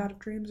is the Yeah. god of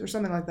dreams, or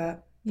something like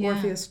that. Yeah.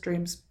 Orpheus,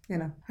 dreams, you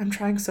know. I'm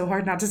trying so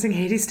hard not to sing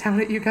Hades Town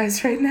at you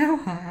guys right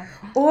now.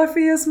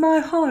 Orpheus, my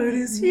heart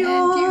is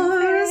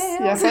yours.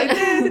 Yes, I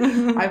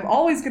did. I'm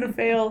always going to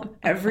fail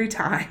every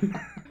time.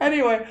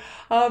 Anyway,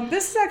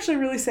 this is actually a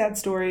really sad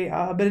story,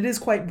 but it is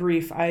quite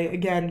brief. I,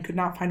 again, could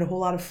not find a whole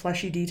lot of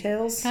fleshy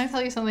details. Can I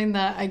tell you something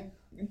that I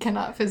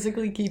cannot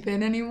physically keep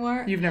in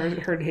anymore? You've never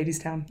heard Hades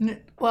Town?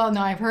 Well, no,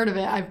 I've heard of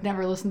it. I've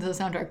never listened to the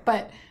soundtrack.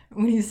 But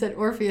when you said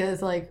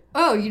Orpheus, like,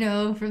 oh, you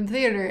know, from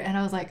theater. And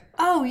I was like,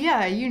 oh,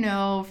 yeah, you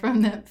know,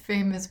 from that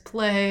famous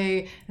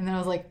play. And then I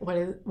was like, what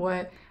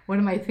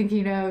am I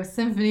thinking of?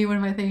 Symphony, what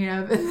am I thinking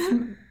of? And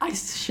then I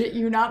shit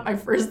you not, my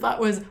first thought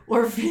was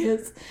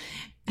Orpheus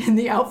in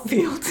the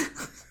outfield.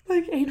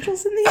 Like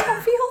Angels in the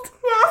Outfield?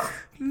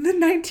 The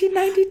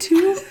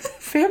 1992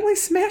 family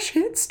smash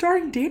hit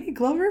starring Danny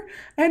Glover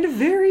and a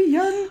very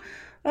young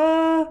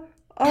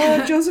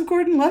Joseph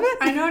Gordon-Levitt?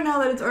 I know now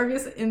that it's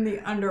Orpheus in the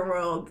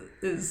underworld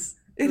is...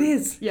 It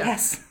is, Yeah.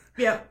 yes.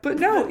 Yep. But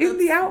no, in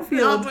the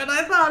outfield. Not what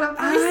I thought of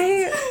first.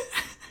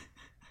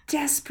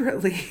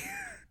 I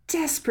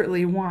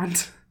desperately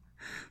want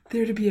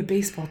there to be a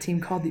baseball team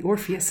called the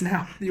Orpheus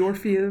now. The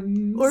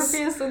Orpheums.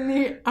 Orpheus in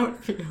the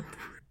outfield.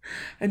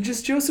 And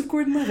just Joseph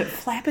Gordon-Levitt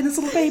flapping his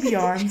little baby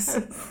arms.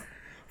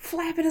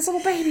 Flapping his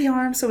little baby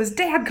arms so his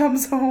dad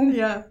comes home.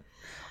 Yeah.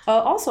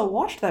 Also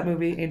watched that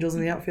movie, Angels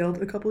in the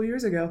Outfield, a couple of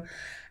years ago.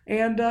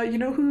 And you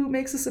know who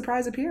makes a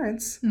surprise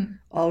appearance?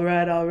 All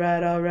right. Oh.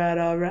 That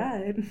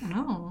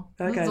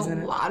There's guy's a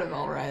in it. lot of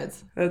all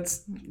rights.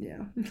 That's,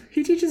 yeah.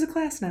 He teaches a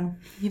class now.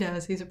 He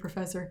does. He's a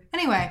professor.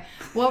 Anyway,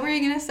 what were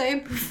you going to say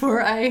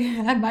before I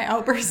had my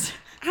outburst?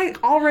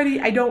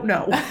 I don't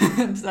know.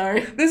 I'm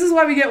sorry. This is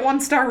why we get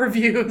 1-star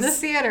reviews. The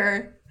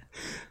theater.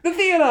 The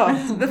theater.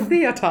 The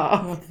theater.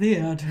 The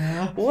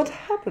theater. What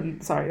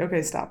happened? Sorry,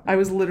 okay, stop. I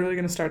was literally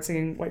going to start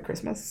singing White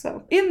Christmas.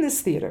 So, in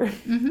this theater,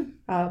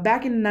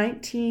 back in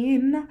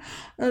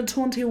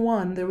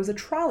 1921, there was a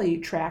trolley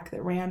track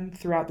that ran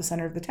throughout the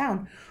center of the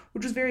town,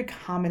 which was very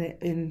common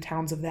in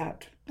towns of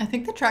that. I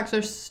think the tracks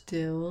are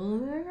still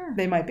there.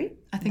 They might be.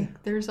 I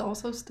think there's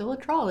also still a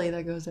trolley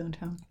that goes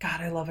downtown. God,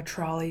 I love a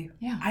trolley.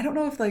 Yeah. I don't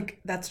know if,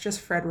 that's just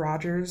Fred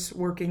Rogers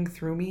working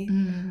through me.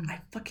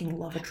 I fucking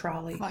love a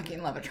trolley.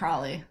 Fucking love a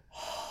trolley.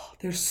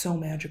 They're so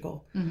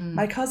magical.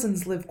 My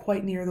cousins live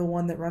quite near the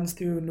one that runs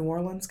through New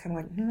Orleans, kind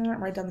of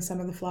right down the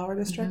center of the Flower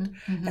District.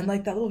 And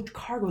that little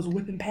car goes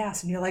whipping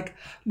past, and you're like,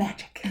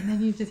 magic. And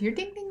then you just hear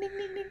ding, ding, ding,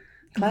 ding, ding.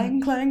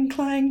 Clang, clang,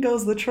 clang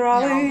goes the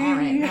trolley.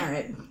 No, all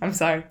right. I'm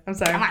sorry. Come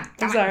on.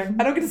 I'm sorry.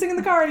 I don't get to sing in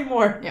the car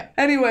anymore. Yeah.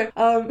 Anyway,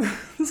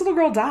 this little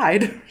girl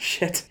died.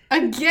 Shit.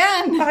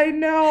 Again. I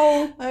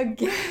know.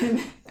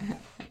 Again.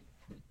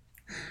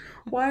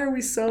 Why are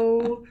we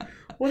so...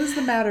 What is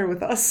the matter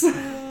with us?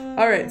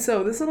 All right,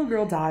 so this little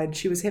girl died.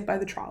 She was hit by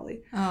the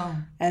trolley. Oh.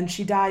 And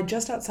she died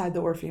just outside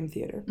the Orpheum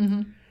Theater.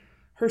 Mm-hmm.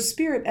 Her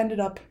spirit ended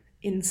up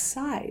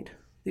inside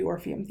the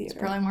Orpheum Theater.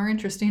 Probably more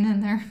interesting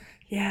in there.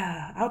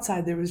 Yeah,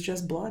 outside there was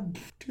just blood.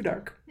 Too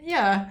dark.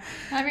 Yeah.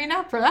 I mean,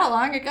 not for that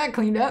long. It got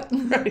cleaned up.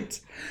 Right.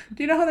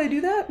 Do you know how they do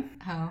that?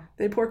 How?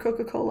 They pour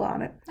Coca-Cola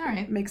on it. All right.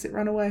 It makes it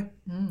run away.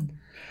 Mm.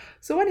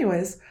 So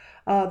anyways,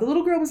 the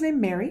little girl was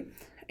named Mary.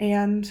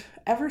 And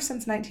ever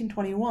since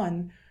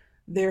 1921,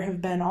 there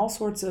have been all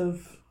sorts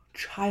of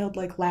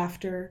childlike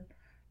laughter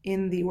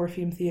in the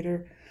Orpheum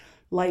Theater.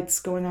 Lights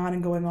going on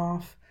and going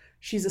off.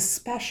 She's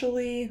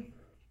especially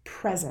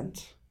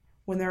present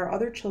when there are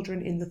other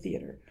children in the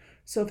theater.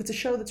 So if it's a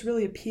show that's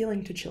really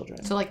appealing to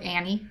children. So like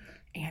Annie?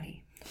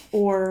 Annie.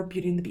 Or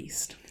Beauty and the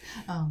Beast.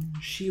 Oh.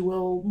 She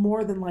will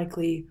more than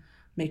likely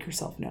make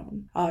herself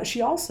known.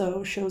 She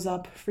also shows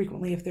up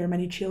frequently if there are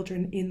many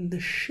children in the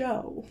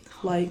show,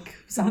 like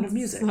Sound of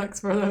Music. Sucks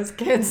for those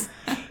kids.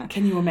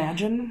 Can you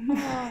imagine?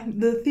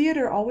 The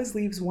theater always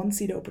leaves one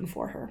seat open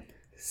for her,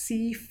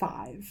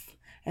 C5.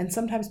 And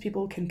sometimes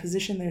people can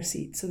position their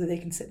seat so that they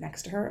can sit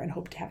next to her and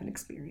hope to have an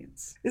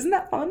experience. Isn't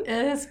that fun? It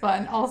is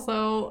fun.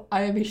 Also,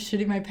 I'd be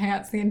shitting my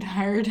pants the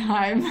entire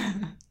time.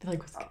 They're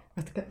like,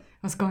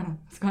 what's going on?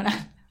 What's going on?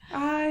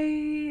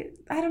 I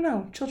don't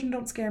know. Children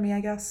don't scare me,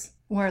 I guess.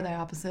 We're the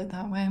opposite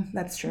that way.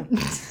 That's true.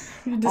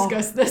 We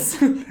discussed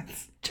this.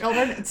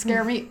 Children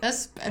scare me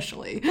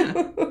especially.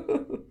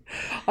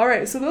 All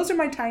right, so those are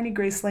my tiny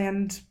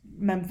Graceland,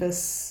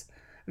 Memphis,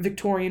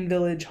 Victorian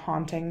Village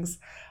hauntings.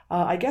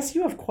 I guess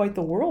you have quite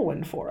the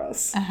whirlwind for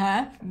us.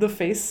 Uh-huh. The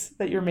face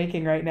that you're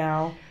making right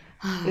now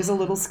is a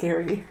little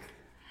scary.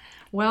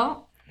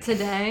 Well,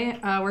 today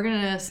we're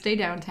going to stay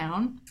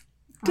downtown.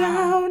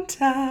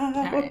 Downtown.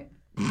 All right.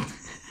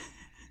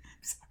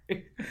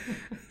 Sorry.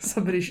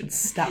 Somebody should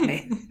stop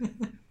me.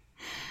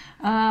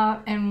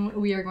 And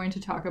we are going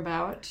to talk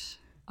about...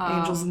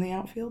 Angels in the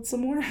Outfield some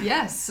more?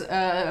 Yes,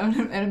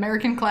 an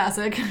American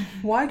classic.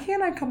 Why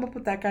can't I come up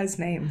with that guy's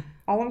name?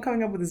 All I'm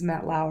coming up with is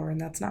Matt Lauer, and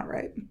that's not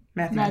right.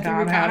 Matthew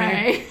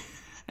McConaughey.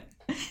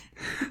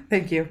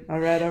 Thank you. All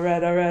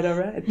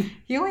right.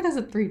 He only does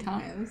it 3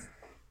 times.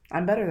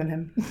 I'm better than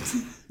him.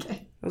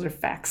 Okay. Those are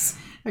facts.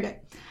 Okay.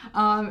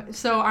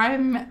 So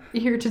I'm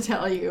here to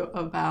tell you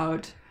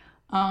about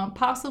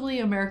possibly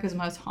America's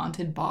most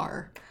haunted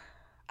bar.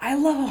 I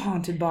love a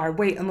haunted bar.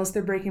 Wait, unless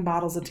they're breaking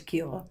bottles of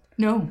tequila.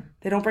 No.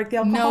 They don't break the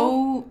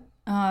alcohol?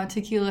 No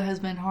tequila has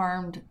been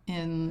harmed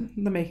in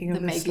the making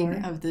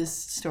of this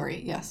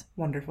story. Yes.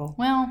 Wonderful.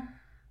 Well,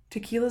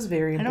 tequila's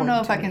very important. I don't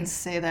know if I can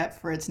say that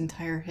for its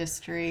entire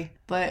history,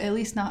 but at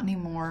least not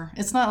anymore.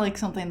 It's not like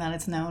something that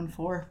it's known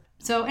for.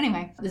 So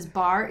anyway, this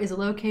bar is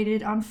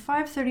located on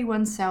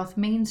 531 South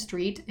Main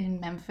Street in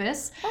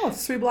Memphis. Oh,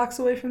 it's 3 blocks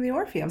away from the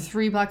Orpheum.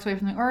 3 blocks away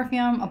from the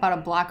Orpheum, about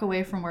a block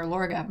away from where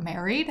Laura got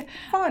married.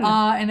 Fun.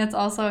 And it's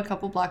also a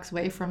couple blocks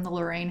away from the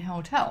Lorraine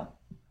Hotel.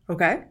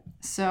 Okay.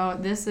 So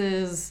this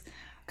is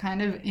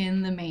kind of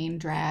in the main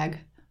drag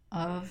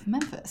of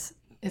Memphis.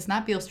 It's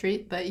not Beale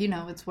Street, but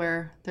it's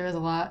where there's a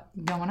lot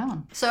going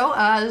on. So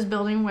this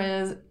building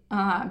was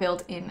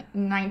built in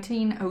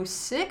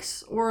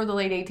 1906 or the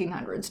late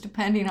 1800s,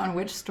 depending on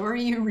which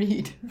story you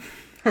read.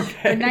 Okay.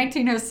 But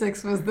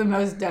 1906 was the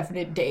most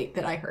definite date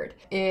that I heard.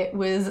 It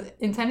was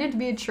intended to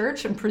be a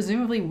church and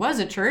presumably was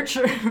a church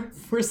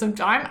for some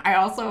time. I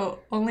also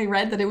only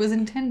read that it was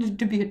intended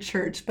to be a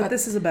church. But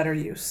this is a better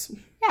use.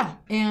 Yeah.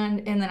 And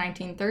in the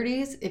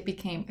 1930s, it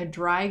became a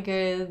dry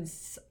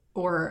goods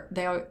or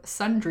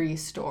sundry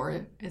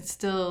store. It's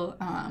still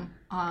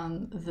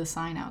on the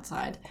sign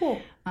outside.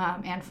 Cool.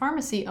 And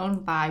pharmacy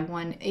owned by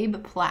one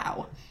Abe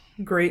Plow.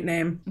 Great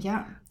name.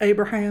 Yeah.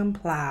 Abraham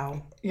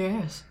Plow.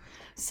 Yes.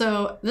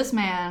 So this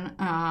man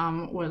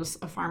was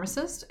a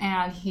pharmacist,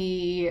 and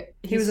he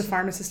was a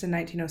pharmacist in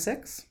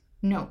 1906?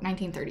 No,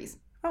 1930s.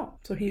 Oh,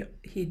 so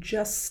he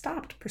just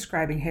stopped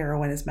prescribing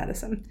heroin as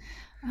medicine.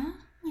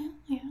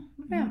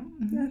 Yeah.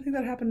 I think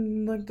that happened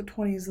in like the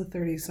 20s, the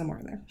 30s, somewhere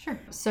in there. Sure.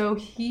 So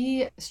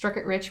he struck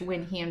it rich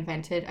when he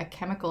invented a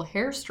chemical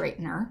hair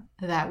straightener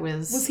that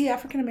was... Was he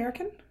African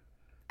American?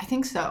 I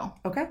think so.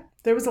 Okay.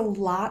 There was a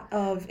lot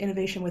of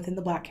innovation within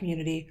the Black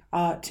community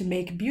to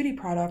make beauty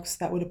products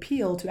that would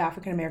appeal to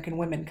African American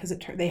women because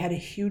they had a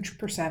huge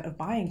percent of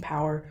buying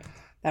power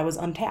that was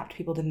untapped.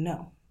 People didn't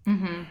know.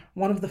 Mm-hmm.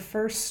 One of the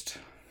first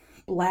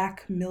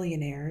Black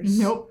millionaires.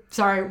 Nope.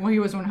 Sorry. Well, he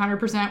was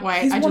 100%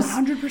 white. He's I just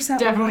 100%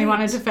 definitely white.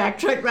 wanted to fact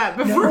check that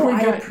before we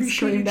I got appreciate you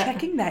screamed at.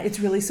 checking that. It's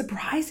really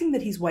surprising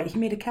that he's white. He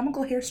made a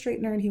chemical hair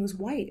straightener and he was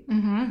white.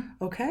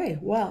 Mm-hmm. Okay.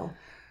 Well,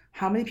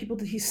 how many people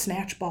did he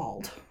snatch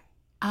bald?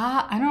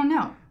 I don't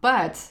know.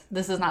 But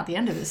this is not the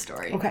end of his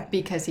story. Okay.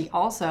 Because he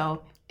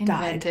also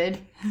invented...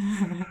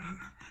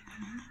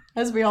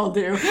 As we all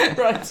do.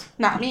 Right.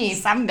 Not me.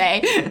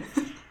 Someday.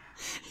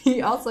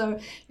 He also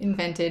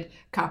invented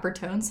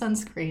Coppertone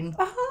sunscreen.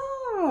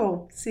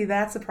 Oh, see,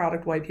 that's a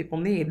product white people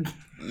need,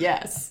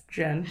 Yes.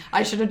 Jen.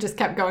 I should have just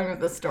kept going with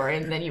the story,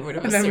 and then you would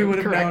have And then we assumed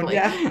would have known, correctly.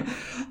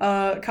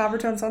 yeah.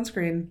 Coppertone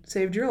sunscreen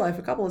saved your life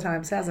a couple of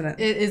times, hasn't it?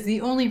 It is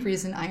the only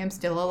reason I am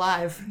still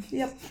alive.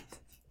 Yep.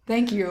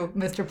 Thank you,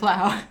 Mr.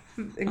 Plow.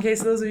 In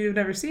case those of you who've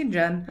never seen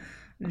Jen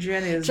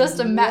is Just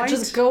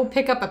just go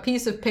pick up a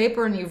piece of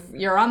paper and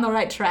you're on the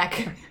right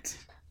track.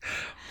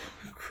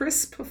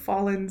 Crisp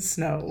fallen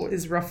snow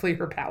is roughly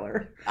her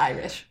pallor.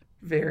 Irish.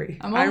 Very.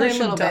 I'm only Irish a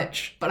little and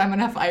Dutch. bit, but I'm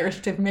enough Irish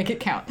to make it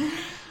count.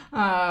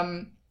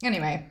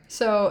 Anyway,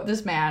 so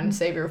this man,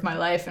 savior of my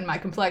life and my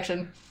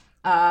complexion,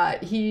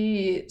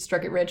 he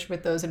struck it rich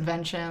with those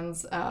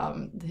inventions.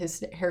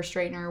 His hair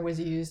straightener was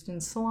used in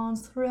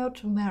salons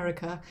throughout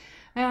America.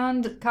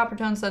 And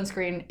Coppertone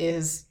sunscreen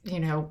is,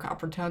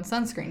 Coppertone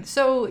sunscreen.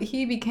 So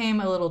he became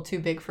a little too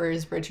big for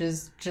his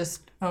britches,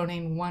 just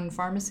owning one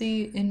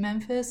pharmacy in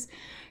Memphis.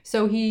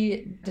 So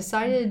he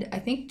decided, I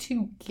think,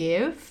 to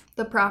give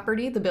the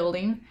property, the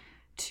building,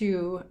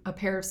 to a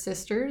pair of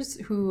sisters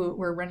who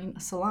were running a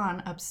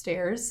salon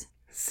upstairs.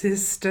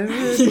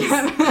 Sisters.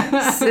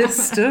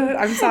 Sister.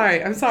 I'm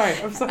sorry.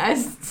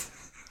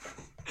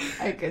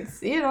 I could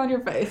see it on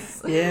your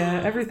face.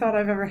 Yeah, every thought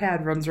I've ever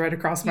had runs right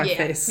across my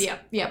face.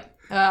 Yep.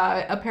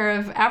 A pair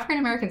of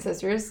African-American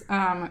sisters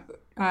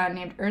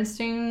named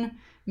Ernestine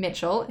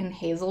Mitchell and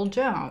Hazel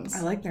Jones.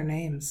 I like their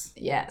names.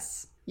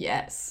 Yes.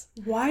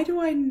 Why do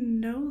I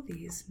know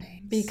these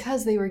names?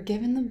 Because they were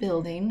given the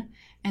building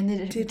and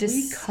they Did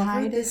we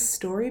cover this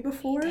story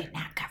before? We did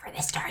not cover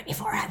this story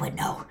before, I would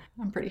know.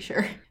 I'm pretty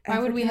sure. Why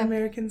would we have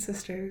American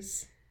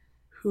sisters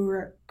who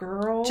were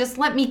girls? Just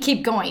let me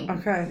keep going.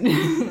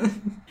 Okay.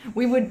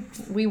 We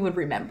would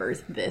remember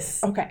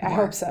this. Okay, I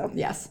hope so.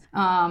 Yes.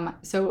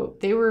 So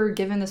they were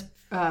given this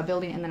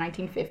building in the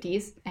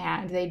 1950s,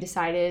 and they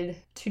decided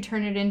to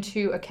turn it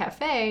into a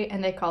cafe,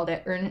 and they called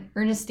it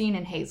Ernestine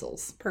and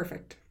Hazel's.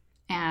 Perfect.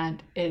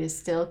 And it is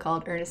still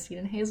called Ernestine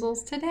and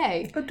Hazel's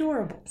today.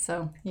 Adorable.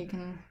 So you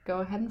can go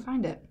ahead and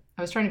find it.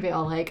 I was trying to be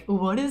all like,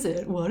 what is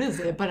it?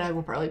 But I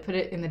will probably put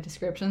it in the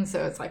description,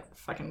 so it's like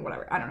fucking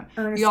whatever. I don't know.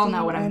 Ernestine, you all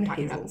know what I'm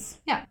talking Hazel's.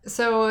 about. Yeah.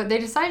 So they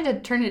decided to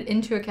turn it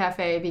into a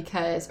cafe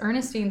because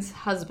Ernestine's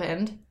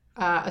husband,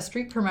 a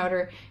street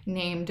promoter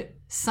named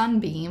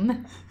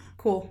Sunbeam.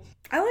 Cool.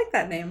 I like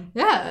that name.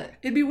 Yeah.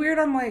 It'd be weird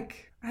on,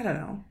 like, I don't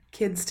know,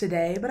 kids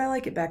today, but I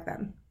like it back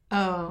then.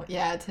 Oh,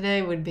 yeah.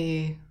 Today would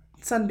be...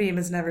 Sunbeam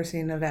has never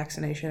seen a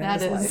vaccination in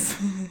his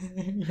life.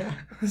 Yeah.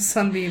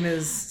 Sunbeam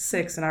is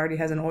 6 and already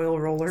has an oil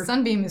roller.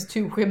 Sunbeam is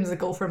too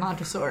whimsical for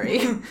Montessori.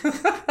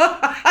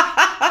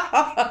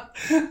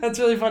 That's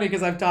really funny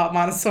because I've taught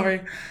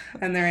Montessori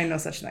and there ain't no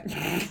such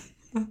thing.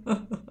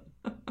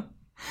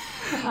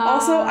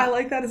 Also, I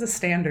like that as a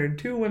standard.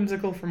 Too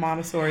whimsical for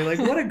Montessori. Like,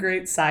 what a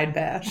great side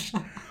bash.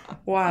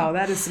 Wow,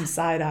 that is some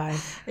side eye.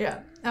 Yeah.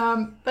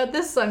 But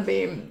this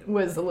Sunbeam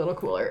was a little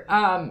cooler.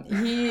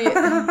 He...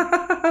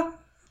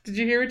 Did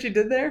you hear what you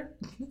did there?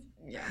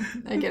 Yeah,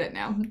 I get it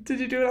now. Did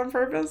you do it on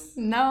purpose?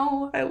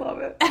 No. I love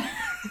it. All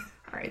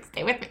right,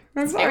 stay with me.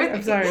 I'm sorry.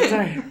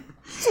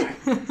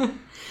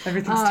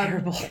 Everything's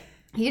terrible.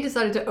 He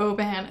decided to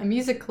open a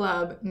music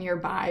club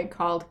nearby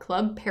called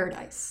Club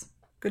Paradise.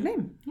 Good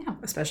name. Yeah.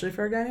 Especially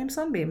for a guy named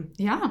Sunbeam.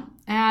 Yeah.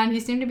 And he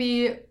seemed to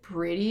be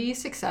pretty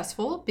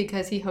successful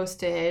because he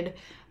hosted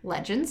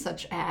legends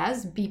such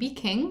as B.B.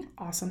 King.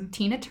 Awesome.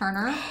 Tina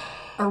Turner.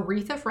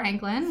 Aretha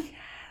Franklin.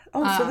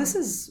 Oh, so this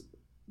is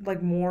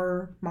like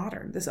more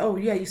modern. You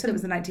said it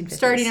was the 1950s.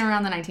 Starting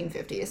around the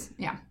 1950s.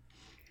 Yeah.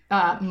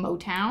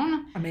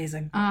 Motown.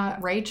 Amazing.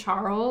 Ray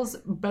Charles.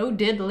 Bo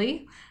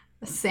Diddley.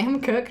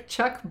 Sam Cooke.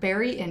 Chuck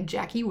Berry. And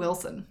Jackie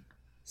Wilson.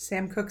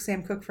 Sam Cooke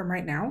from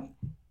Right Now?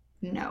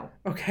 No.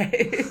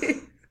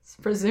 Okay.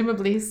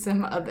 Presumably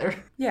some other.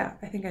 Yeah,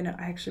 I think I know.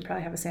 I actually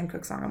probably have a Sam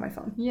Cooke song on my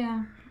phone.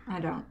 Yeah, I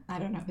don't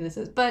know who this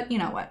is, but you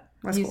know what?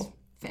 That's He's cool.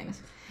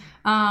 famous.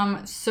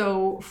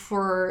 So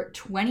for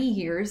 20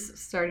 years,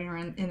 starting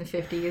around in the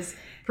 50s,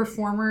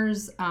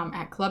 performers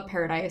at Club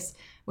Paradise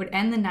would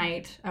end the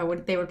night.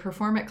 They would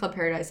perform at Club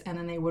Paradise, and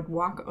then they would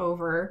walk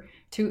over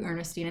to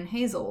Ernestine and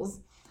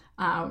Hazel's,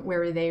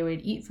 where they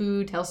would eat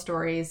food, tell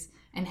stories,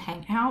 and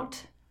hang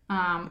out.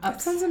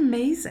 That sounds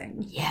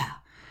amazing. Yeah.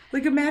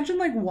 Like, imagine,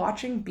 like,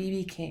 watching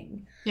B.B.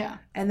 King. Yeah.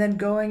 And then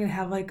going and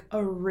have, like,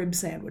 a rib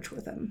sandwich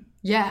with him.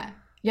 Yeah.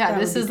 Yeah, That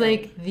this would is, be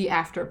like, the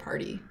after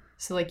party.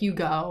 So, like, you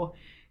go,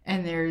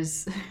 and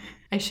there's,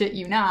 I shit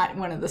you not,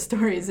 one of the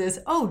stories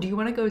is, oh, do you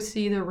want to go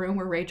see the room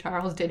where Ray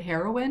Charles did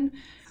heroin?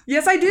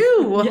 Yes, I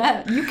do!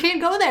 Yeah, you can't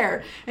go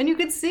there, and you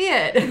could see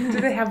it. Do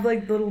they have,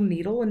 like, little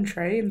needle and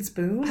tray and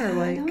spoon, or,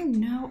 like... I don't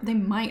know. They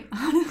might.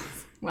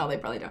 Well, they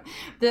probably don't.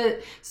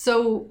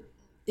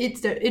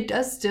 It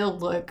does still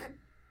look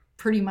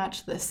pretty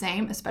much the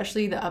same,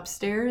 especially the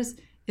upstairs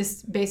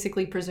is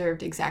basically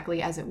preserved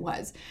exactly as it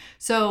was.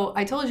 So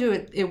I told you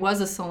it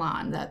was a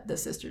salon that the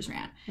sisters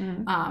ran.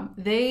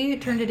 Mm-hmm. They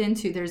turned it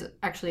into, there's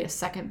actually a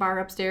second bar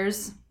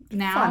upstairs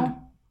now. Fun.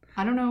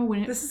 I don't know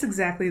when This is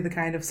exactly the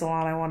kind of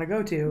salon I want to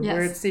go to,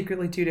 where Yes. it's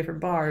secretly 2 different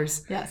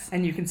bars. Yes.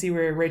 And you can see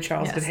where Ray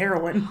Charles Yes. did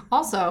heroin.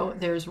 Also,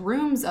 there's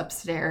rooms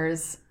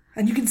upstairs,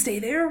 And you can stay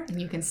there? and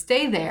you can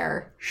stay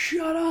there.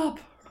 Shut up.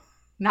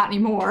 Not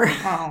anymore.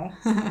 Oh.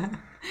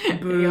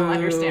 You'll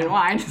understand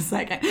why in a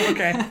second.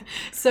 Okay.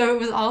 So it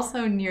was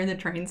also near the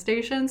train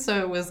station. So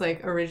it was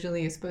like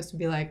originally supposed to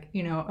be like,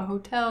 you know, a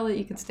hotel that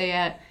you could stay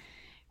at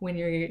when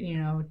you're, you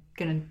know,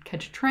 gonna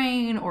catch a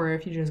train or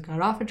if you just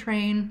got off a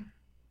train.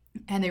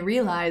 And they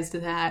realized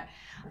that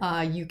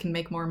you can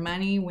make more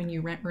money when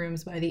you rent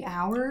rooms by the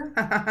hour.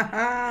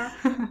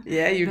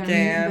 Yeah, you than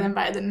can.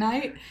 by the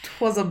night.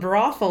 'Twas a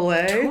brothel,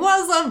 eh?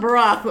 Was a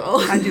brothel.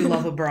 I do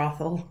love a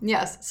brothel.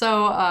 Yes.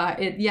 So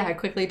it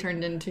quickly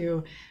turned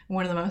into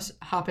one of the most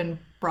hoppin'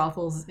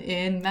 brothels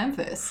in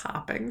Memphis.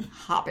 Hopping.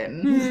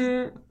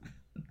 Hoppin'.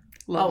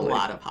 Lovely. A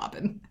lot of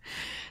hoppin'.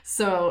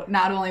 So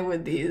not only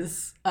would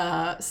these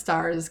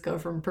stars go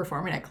from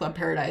performing at Club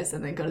Paradise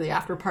and then go to the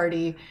after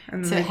party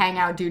to hang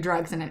out, do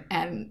drugs,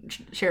 and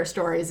share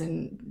stories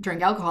and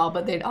drink alcohol,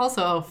 but they'd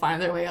also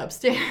find their way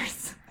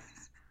upstairs.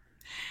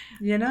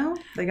 You know,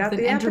 they got An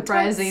the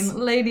enterprising appetites.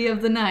 lady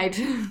of the night.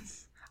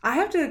 I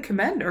have to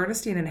commend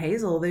Ernestine and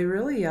Hazel. They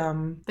really,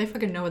 They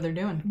fucking know what they're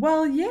doing.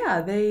 well,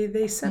 yeah,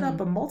 they set up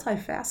a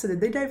multifaceted,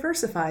 they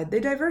diversified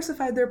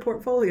their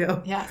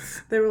portfolio.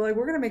 Yes. They were like,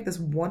 we're going to make this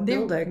one They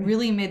building.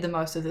 really made the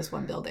most of this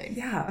one building.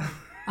 Yeah.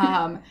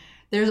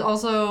 There's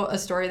also a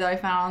story that I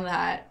found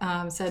that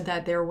said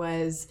that there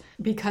was,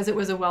 because it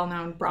was a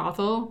well-known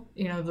brothel,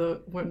 you know,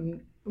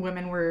 when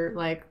women were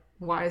like,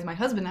 why is my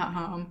husband not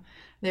home?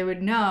 They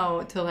would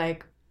know to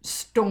like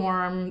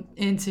storm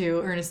into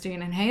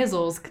Ernestine and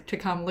Hazel's to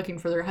come looking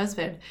for their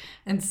husband.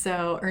 And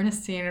so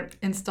Ernestine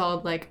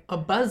installed like a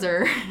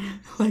buzzer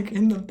like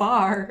in the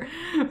bar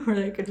where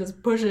they could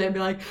just push it and be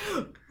like,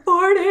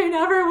 "Morning,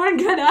 everyone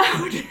get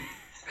out."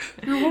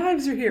 Your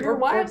wives are here. Your or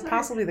wives are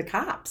possibly the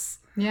cops.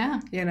 Yeah.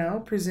 You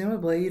know,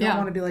 presumably. You don't Yeah.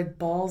 want to be like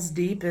balls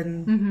deep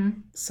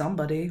in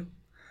somebody.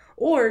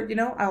 Or, you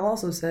know, I'll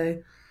also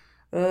say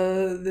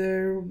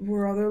there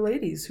were other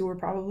ladies who were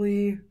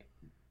probably,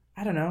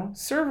 I don't know,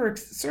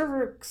 cervix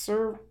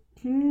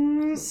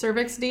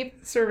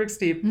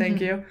deep.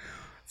 Thank you.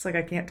 It's like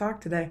I can't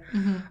talk today.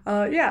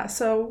 Yeah,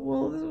 so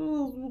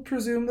we'll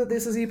presume that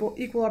this is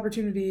equal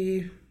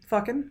opportunity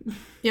fucking.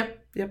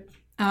 Yep. Yep.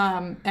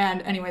 And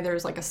anyway,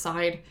 there's like a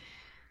side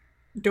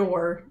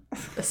door,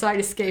 a side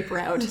escape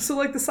route. So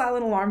like the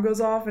silent alarm goes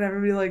off and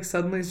everybody like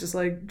suddenly is just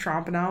like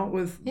tromping out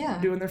with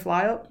doing their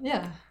fly up.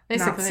 Yeah, Not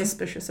basically.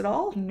 suspicious at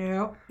all.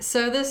 No.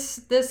 So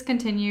this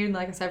continued,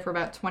 like I said, for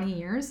about 20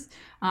 years.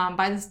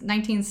 By the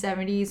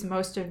 1970s,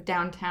 most of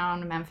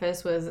downtown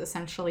Memphis was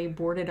essentially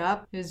boarded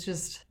up. It was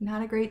just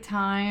not a great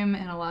time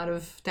in a lot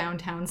of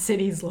downtown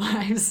cities'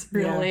 lives,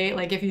 really. Yeah.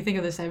 Like if you think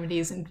of the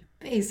 70s and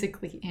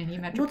basically any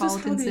Well, just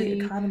metropolitan how city.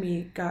 the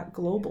economy got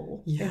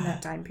global in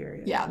that time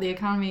period. Yeah, the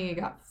economy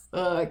got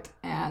fucked.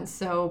 And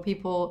so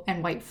people,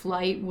 and white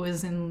flight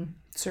was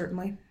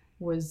Certainly.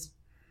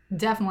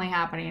 definitely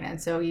happening. And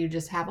so you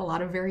just have a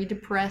lot of very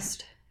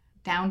depressed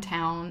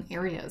downtown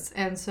areas.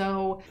 And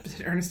so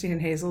Did Ernestine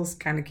and Hazel's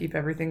kind of keep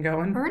everything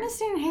going?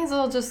 Ernestine and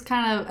Hazel just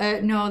kind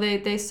of, no,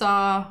 they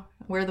saw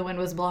where the wind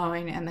was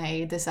blowing and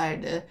they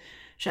decided to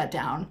shut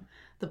down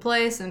the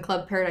place. And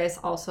Club Paradise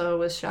also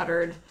was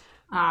shuttered.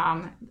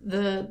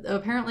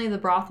 Apparently the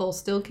brothel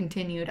still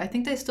continued. I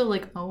think they still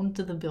like owned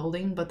the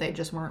building, but they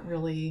just weren't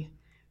really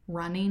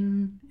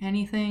running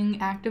anything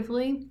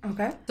actively.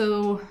 Okay.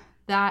 So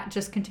that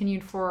just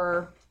continued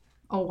for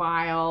a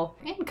while.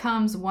 In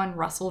comes one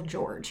Russell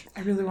George.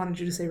 I really wanted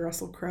you to say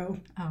Russell Crowe.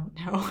 Oh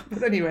no.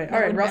 But anyway, all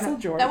right, Russell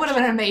George. That would have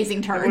been an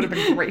amazing turn. That would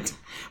have been great.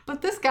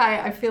 But this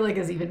guy, I feel like,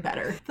 is even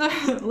better.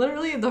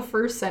 Literally the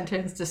first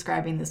sentence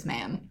describing this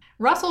man.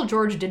 Russell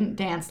George didn't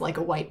dance like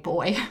a white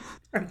boy.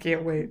 I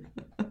can't wait.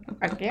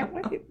 I can't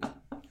wait.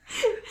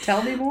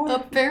 Tell me more.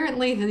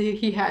 Apparently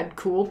he had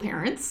cool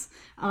parents.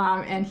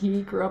 And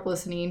he grew up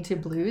listening to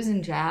blues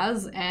and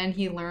jazz, and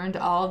he learned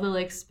all the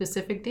like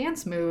specific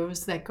dance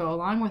moves that go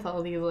along with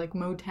all these like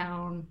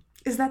Motown.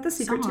 Is that the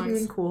secret to songs.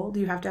 being cool? Do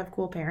you have to have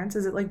cool parents?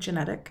 Is it like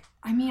genetic?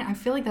 I mean, I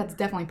feel like that's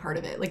definitely part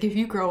of it. Like if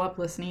you grow up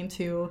listening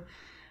to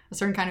a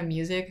certain kind of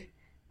music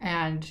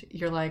and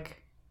you're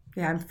like,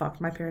 Yeah, I'm fucked.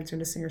 My parents are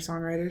into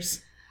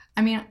singer-songwriters.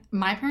 I mean,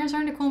 my parents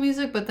are into cool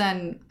music, but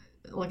then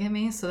look at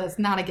me, so that's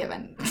not a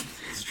given.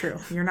 It's true.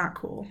 You're not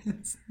cool.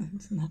 It's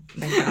not.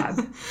 Thank God.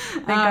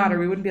 Thank God, or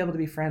we wouldn't be able to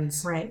be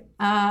friends. Right.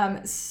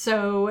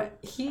 So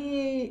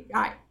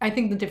I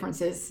think the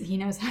difference is he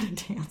knows how to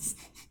dance.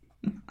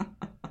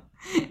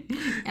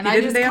 And He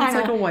didn't dance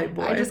like a white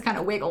boy. I just kind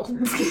of wiggle.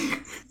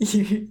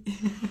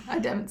 I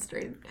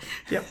demonstrated.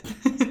 Yep.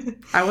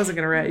 I wasn't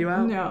going to rat you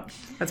out. No.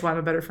 That's why I'm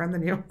a better friend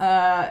than you.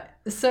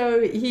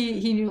 So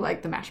he knew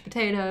like the mashed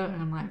potato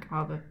and like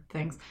all the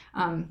things.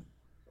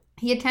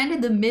 He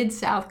attended the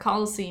Mid-South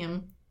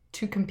Coliseum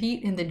to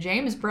compete in the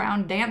James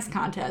Brown dance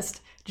contest,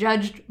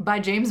 judged by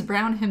James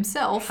Brown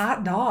himself.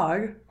 Hot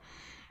dog.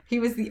 He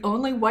was the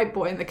only white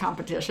boy in the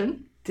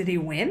competition, Did he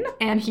win?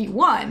 and he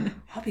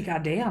won. I'll be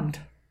goddamned.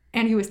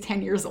 And he was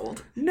 10 years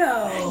old.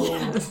 No.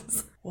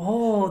 Yes.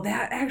 Oh,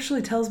 that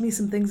actually tells me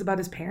some things about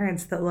his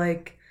parents that,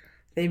 like,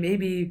 they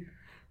maybe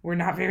were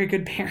not very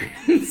good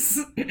parents.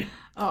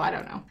 Oh, I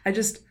don't know. I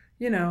just,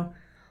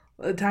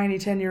 a tiny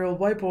 10-year-old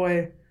white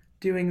boy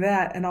doing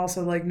that and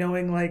also, like,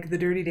 knowing, like, the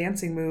Dirty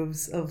Dancing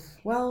moves of,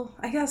 well,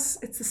 I guess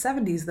it's the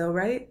 70s, though,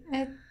 right?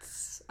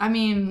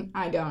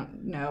 I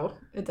don't know.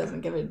 It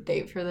doesn't give a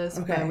date for this,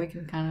 Okay. but we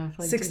can kind of,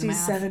 like, 60s, do the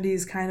math.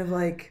 70s, kind of,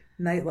 like,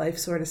 nightlife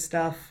sort of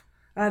stuff.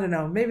 I don't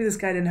know. Maybe this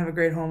guy didn't have a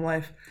great home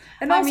life.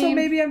 And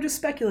maybe I'm just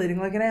speculating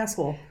like an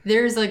asshole.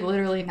 There's, like,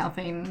 literally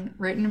nothing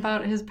written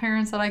about his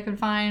parents that I could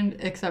find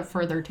except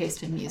for their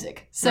taste in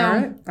music.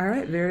 So, all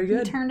right. Very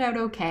good. He turned out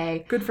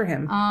okay. Good for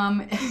him.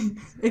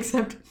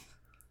 Except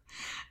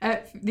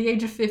at the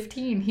age of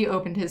 15, he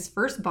opened his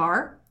first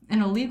bar,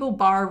 an illegal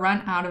bar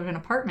run out of an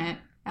apartment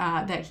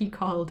that he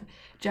called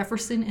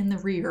Jefferson in the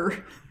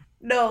Rear.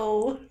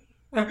 No.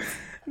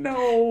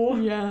 No.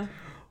 Yeah.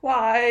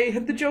 Why?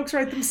 The jokes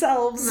write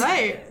themselves.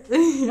 Right.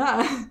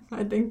 Yeah.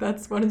 I think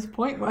that's what his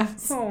point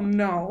was. Oh,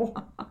 no.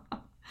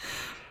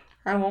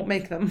 I won't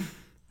make them.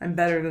 I'm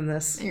better than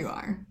this. You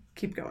are.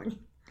 Keep going.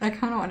 I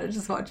kind of want to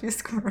just watch you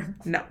squirm.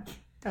 No.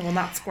 I will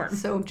not squirm.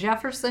 So,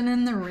 Jefferson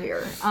in the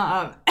Rear.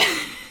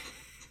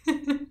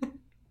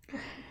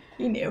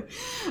 He knew.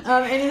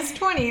 In his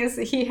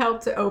 20s, he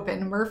helped to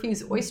open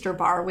Murphy's Oyster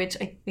Bar, which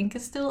I think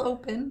is still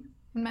open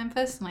in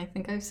Memphis, and I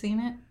think I've seen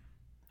it.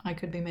 I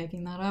could be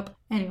making that up.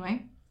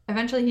 Anyway,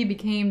 eventually he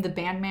became the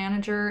band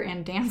manager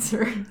and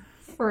dancer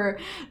for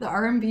the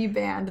R&B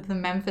band, the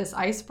Memphis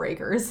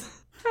Icebreakers.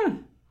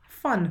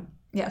 Fun.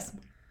 Yes.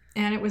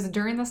 And it was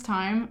during this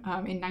time,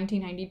 in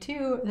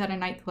 1992, that a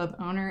nightclub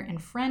owner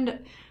and friend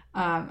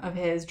of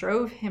his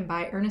drove him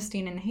by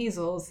Ernestine and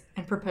Hazel's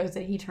and proposed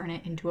that he turn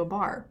it into a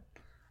bar.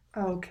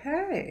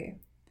 Okay.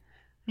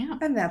 Yeah.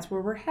 And that's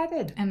where we're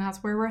headed.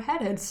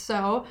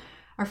 So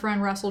our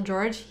friend Russell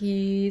George,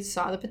 he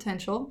saw the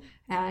potential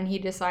and he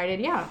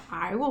decided, yeah,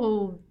 I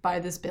will buy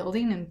this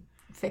building and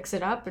fix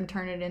it up and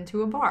turn it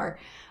into a bar.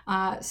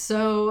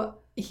 So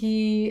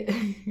he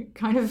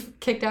kind of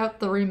kicked out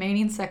the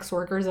remaining sex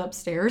workers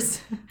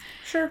upstairs.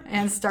 Sure.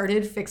 And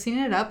started fixing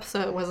it up so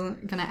it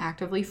wasn't going to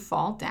actively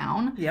fall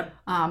down. Yep.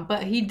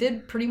 But he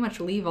did pretty much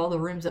leave all the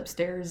rooms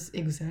upstairs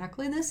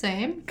exactly the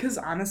same. Because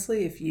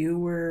honestly, if you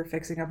were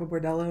fixing up a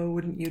bordello,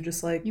 wouldn't you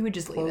just like You would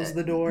just close leave it.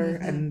 the door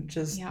and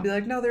just be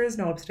like, no, there is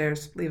no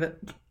upstairs. Leave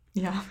it.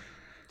 Yeah.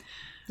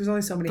 There's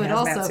only so many But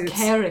hazmat also suits.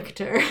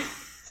 character.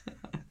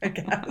 I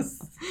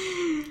guess.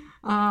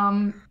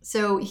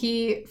 So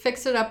he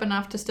fixed it up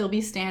enough to still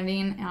be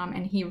standing,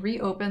 and he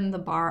reopened the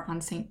bar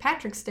on St.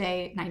 Patrick's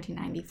Day,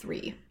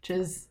 1993, which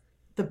is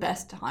the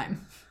best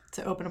time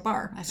to open a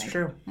bar, I think. It's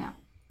true. Yeah.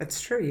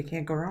 It's true. You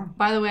can't go wrong.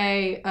 By the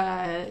way,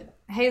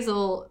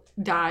 Hazel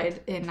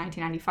died in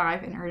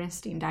 1995, and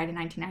Ernestine died in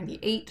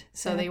 1998.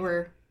 So they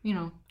were,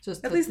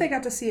 just... At least they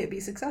got to see it be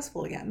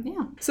successful again.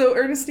 Yeah. So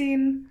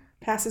Ernestine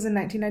passes in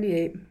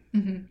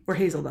 1998, or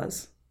Hazel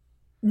does.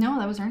 No,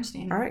 that was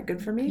Ernestine. All right,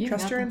 good for me. You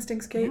Trust got your that.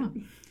 instincts, Kate.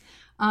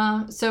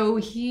 Yeah. So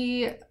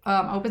he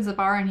opens the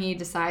bar and he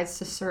decides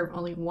to serve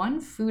only one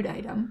food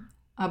item,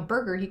 a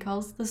burger he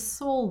calls the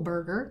Soul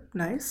Burger.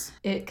 Nice.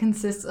 It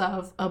consists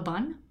of a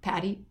bun,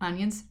 patty,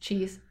 onions,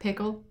 cheese,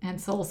 pickle, and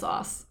soul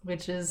sauce,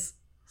 which is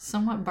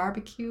somewhat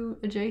barbecue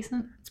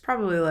adjacent. It's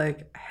probably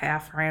like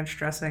half ranch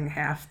dressing,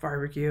 half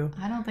barbecue.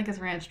 I don't think it's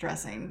ranch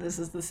dressing. This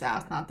is the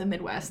South, not the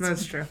Midwest.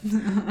 That's true.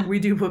 We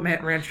do put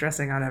ranch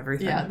dressing on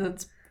everything. Yeah,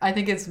 I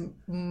think it's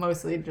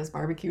mostly just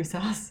barbecue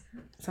sauce.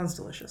 Sounds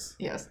delicious.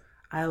 Yes.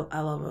 I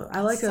love it.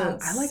 I like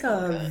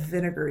a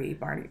vinegary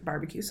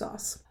barbecue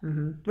sauce,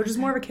 which is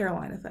more of a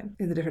Carolina thing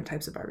in the different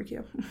types of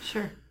barbecue.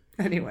 Sure.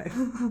 Anyway.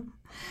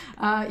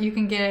 You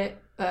can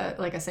get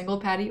like a single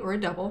patty or a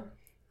double,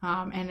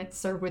 and it's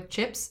served with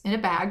chips in a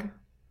bag.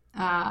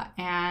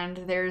 And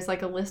there's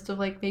like a list of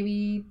like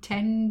maybe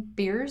 10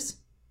 beers,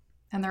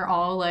 and they're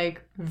all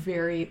like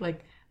very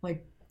like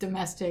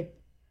domestic.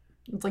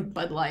 It's like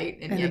Bud Light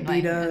and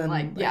Abita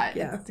and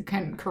it's the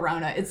kind of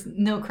Corona. It's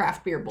no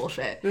craft beer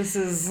bullshit. This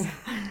is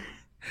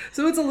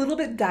so it's a little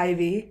bit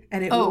divey,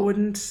 and it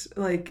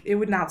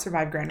would not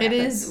survive Grand Rapids.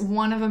 It is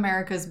one of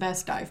America's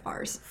best dive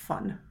bars.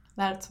 Fun.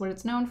 That's what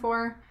it's known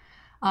for,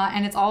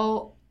 and it's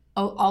all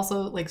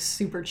also like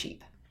super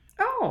cheap.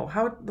 Oh,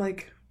 how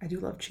I do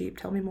love cheap.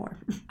 Tell me more.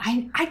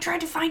 I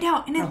tried to find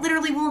out, and it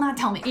literally will not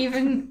tell me.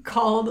 Even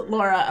called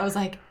Laura. I was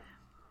like,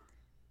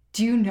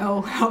 do you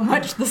know how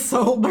much the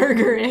Soul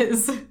Burger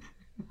is?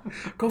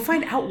 Go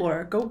find out,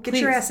 Laura. Go get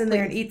your ass in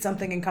there and eat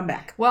something and come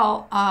back.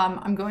 Well,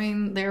 I'm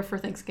going there for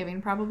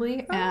Thanksgiving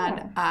probably,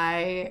 and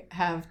I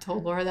have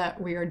told Laura that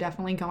we are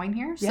definitely going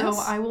here, so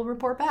I will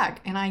report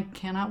back, and I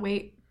cannot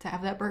wait to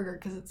have that burger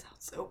because it sounds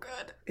so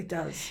good. It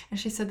does. And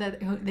she said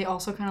that they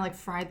also kind of like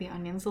fried the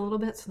onions a little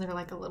bit, so they're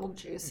like a little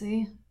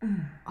juicy.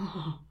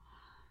 Oh.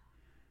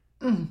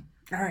 All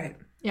right.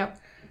 Yep.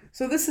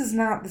 So this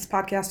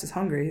podcast is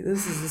hungry.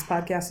 This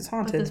podcast is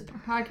haunted. But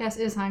this podcast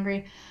is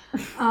hungry.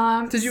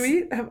 Did you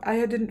eat?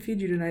 I didn't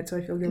feed you tonight, so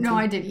I feel guilty. No,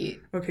 I did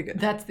eat. Okay, good.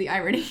 That's the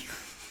irony.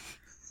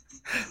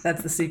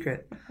 That's the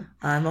secret.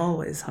 I'm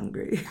always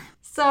hungry.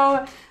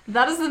 So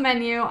that is the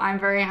menu. I'm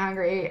very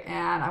hungry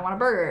and I want a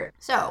burger.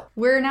 So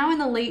we're now in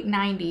the late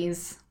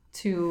 90s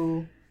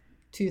to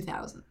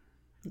 2000.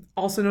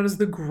 Also known as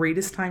the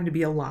greatest time to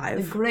be The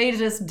alive.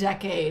 greatest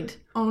decade.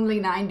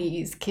 Only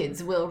 90s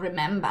kids will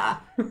remember.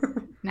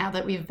 Now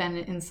that we've been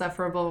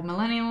insufferable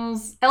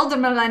millennials, elder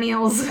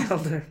millennials.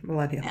 Elder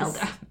millennials.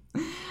 Elder.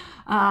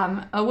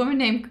 A woman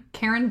named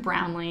Karen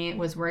Brownlee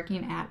was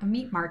working at a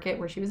meat market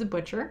where she was a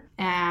butcher,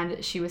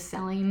 and she was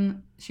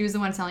the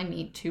one selling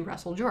meat to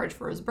Russell George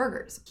for his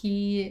burgers.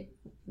 He,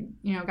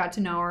 got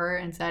to know her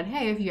and said,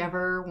 hey, if you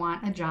ever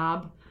want a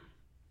job,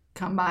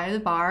 come by the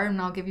bar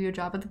and I'll give you a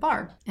job at the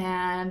bar.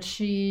 And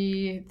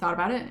she thought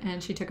about it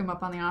and she took him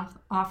up on the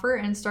offer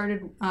and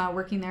started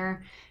working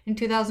there in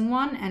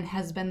 2001 and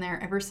has been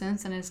there ever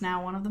since and is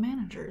now one of the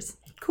managers.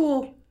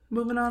 Cool.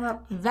 Moving on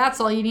up.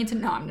 That's all you need to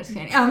know. I'm just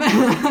kidding.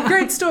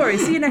 Great story.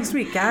 See you next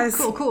week, guys.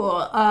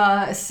 Cool.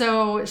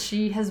 So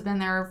she has been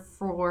there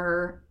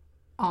for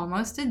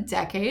almost a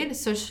decade.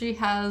 So she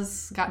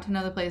has gotten to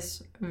know the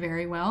place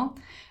very well.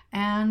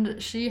 And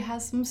she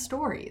has some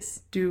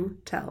stories. Do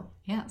tell.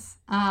 Yes.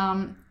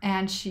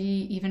 And she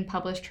even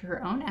published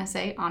her own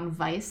essay on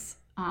Vice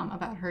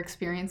about her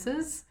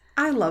experiences.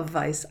 I love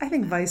Vice. I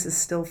think Vice is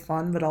still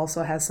fun, but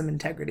also has some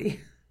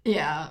integrity.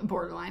 Yeah,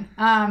 borderline.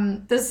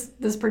 This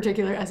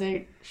particular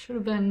essay should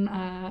have been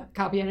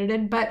copy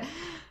edited, but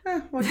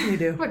What can you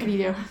do? what can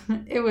you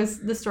do?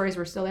 The stories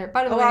were still there.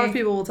 By the way, A lot of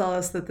people will tell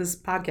us that this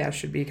podcast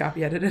should be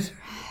copy edited.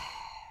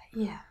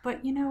 Yeah,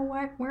 but you know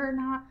what? We're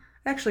not.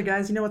 Actually,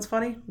 guys, you know what's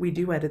funny? We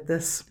do edit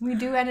this. We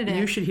do edit it.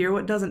 You should hear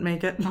what doesn't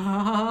make it.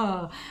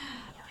 Oh,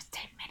 it was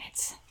 10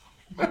 minutes.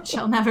 That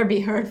shall never be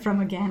heard from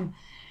again.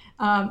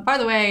 By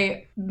the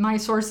way, my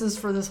sources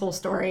for this whole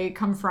story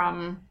come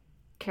from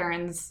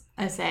Karen's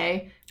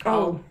essay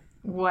called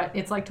What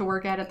It's Like to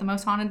Work at the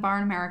Most Haunted Bar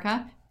in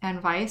America and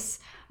Vice.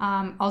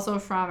 Also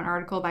from an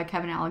article by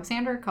Kevin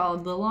Alexander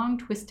called The Long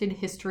Twisted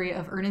History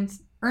of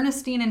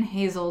Ernestine and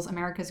Hazel's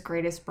America's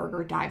Greatest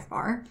Burger Dive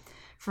Bar.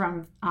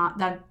 From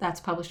that's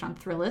published on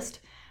Thrillist.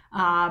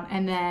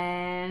 And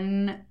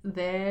then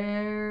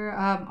they're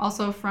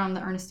also from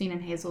the Ernestine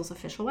and Hazel's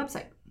official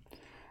website.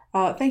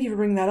 Thank you for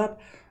bringing that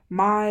up.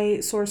 My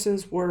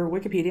sources were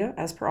Wikipedia,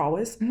 as per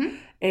always,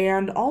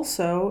 and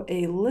also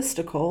a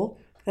listicle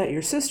that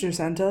your sister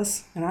sent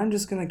us, and I'm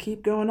just going to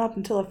keep going up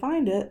until I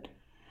find it.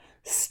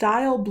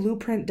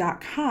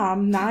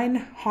 StyleBlueprint.com, 9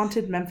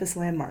 haunted Memphis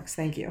landmarks.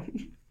 Thank you.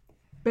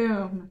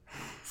 Boom.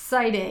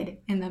 Cited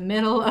in the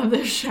middle of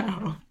the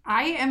show.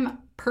 I am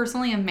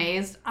personally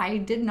amazed. I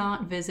did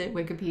not visit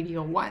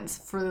Wikipedia once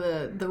for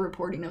the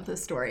reporting of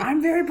this story. I'm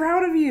very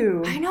proud of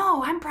you. I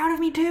know. I'm proud of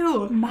me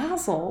too.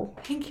 Mazel.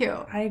 Thank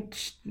you. I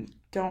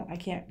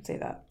can't say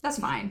that. That's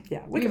fine.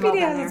 Yeah, We've all Wikipedia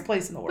been has there. its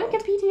place in the world.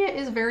 Wikipedia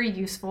is very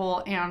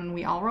useful, and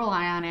we all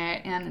rely on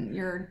it. And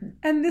you're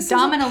And this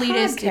dumb is a and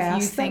elitist if you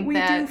podcast think that we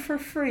that do for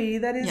free.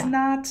 That is Yeah.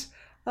 not,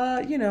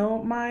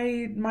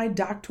 my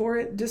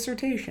doctorate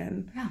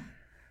dissertation. Yeah.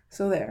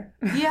 So there.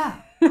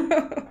 Yeah.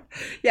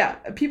 Yeah,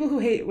 people who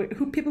hate on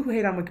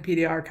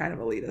Wikipedia are kind of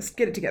elitist.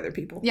 Get it together,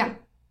 people. Yeah.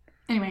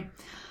 Anyway,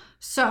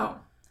 so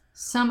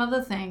some of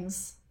the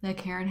things that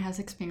Karen has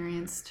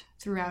experienced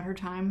throughout her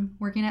time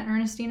working at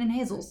Ernestine and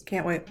Hazel's.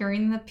 Can't wait.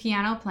 Hearing the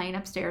piano playing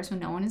upstairs when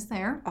no one is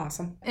there.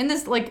 Awesome. And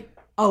this,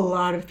 a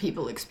lot of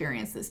people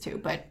experience this too,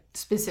 but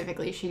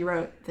specifically she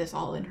wrote this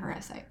all in her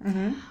essay.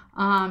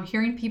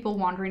 Hearing people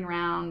wandering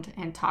around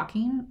and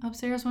talking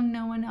upstairs when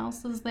no one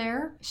else is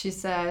there. She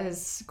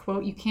says,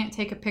 quote, "You can't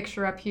take a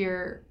picture up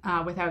here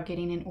without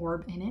getting an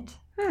orb in it."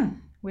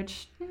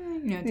 Which,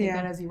 take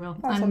that as you will.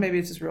 Also, maybe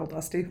it's just real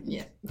dusty.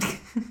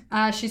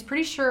 Yeah. She's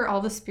pretty sure all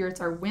the spirits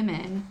are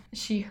women.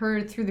 She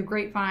heard through the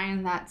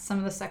grapevine that some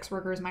of the sex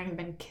workers might have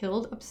been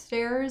killed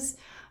upstairs.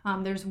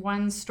 There's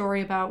one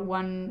story about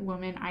one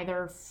woman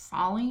either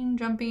falling,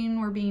 jumping,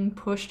 or being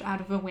pushed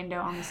out of a window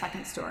on the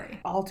second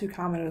story. All too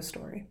common a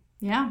story.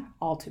 Yeah.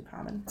 All too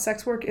common.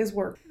 Sex work is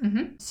work.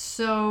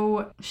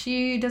 So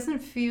she doesn't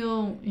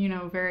feel,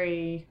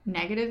 very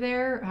negative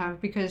there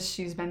because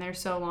she's been there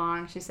so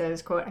long. She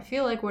says, quote, "I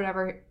feel like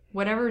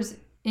whatever's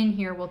in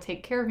here will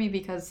take care of me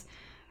because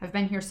I've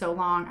been here so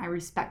long. I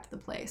respect the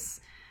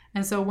place."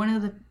 And so one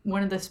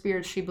of the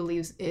spirits she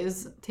believes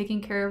is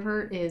taking care of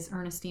her is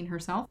Ernestine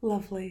herself.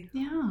 Lovely.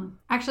 Yeah.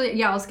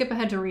 Actually, I'll skip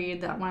ahead to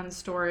read that one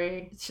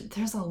story.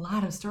 There's a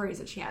lot of stories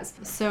that she has.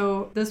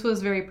 So this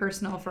was very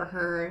personal for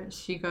her.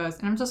 She goes,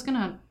 and I'm just going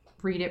to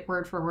read it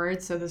word for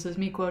word. So this is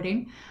me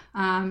quoting.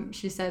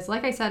 She says,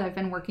 "Like I said, I've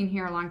been working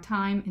here a long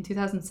time. In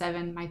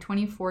 2007, my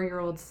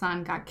 24-year-old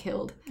son got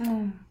killed.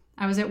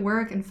 I was at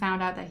work and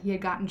found out that he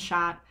had gotten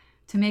shot.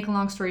 To make a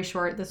long story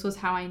short, this was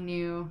how I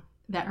knew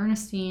that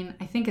Ernestine,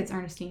 I think it's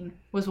Ernestine,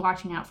 was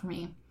watching out for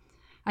me.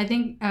 I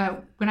think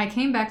when I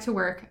came back to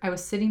work, I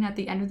was sitting at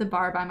the end of the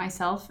bar by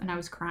myself and I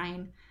was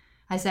crying.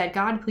 I said,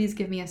 God, please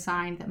give me a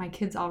sign that my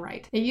kid's all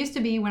right. It used to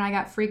be when I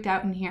got freaked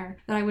out in here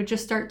that I would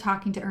just start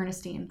talking to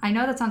Ernestine. I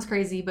know that sounds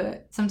crazy,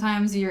 but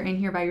sometimes you're in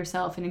here by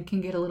yourself and it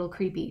can get a little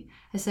creepy.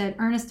 I said,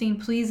 Ernestine,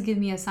 please give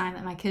me a sign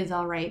that my kid's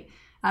all right.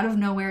 Out of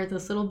nowhere,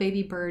 this little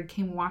baby bird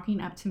came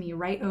walking up to me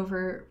right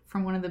over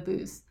from one of the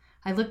booths.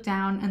 I looked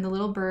down and the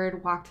little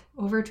bird walked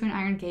over to an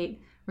iron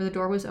gate where the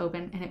door was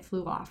open and it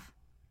flew off.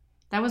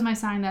 That was my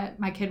sign that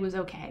my kid was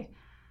okay.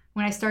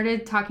 When I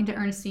started talking to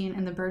Ernestine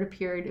and the bird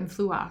appeared and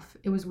flew off,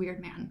 it was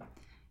weird, man.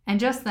 And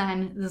just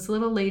then, this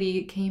little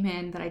lady came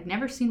in that I'd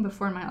never seen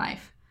before in my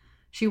life.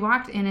 She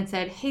walked in and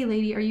said, hey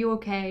lady, are you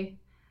okay?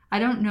 I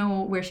don't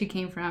know where she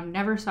came from,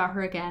 never saw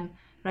her again,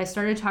 but I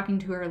started talking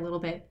to her a little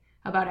bit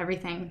about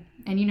everything.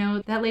 And you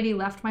know, that lady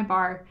left my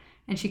bar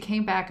and she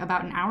came back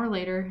about an hour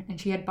later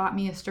and she had bought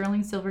me a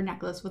sterling silver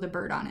necklace with a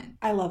bird on it.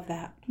 I love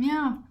that.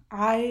 Yeah.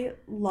 I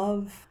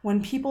love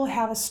when people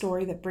have a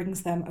story that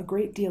brings them a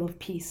great deal of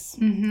peace.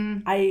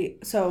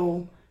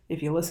 So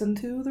if you listen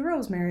to the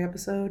Rosemary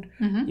episode,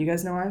 you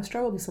guys know I've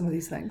struggled with some of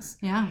these things.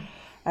 Yeah.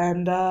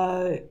 And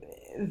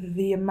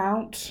the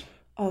amount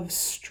of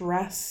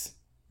stress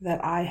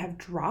that I have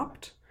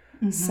dropped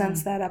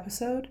since that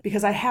episode,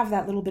 because I have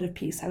that little bit of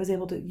peace. I was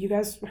able to, you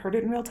guys heard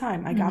it in real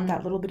time. I got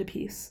that little bit of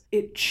peace.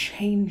 It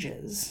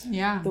changes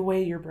the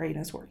way your brain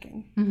is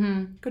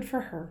working. Good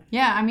for her.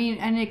 Yeah, I mean,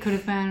 and it could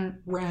have been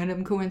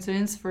random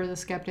coincidence for the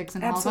skeptics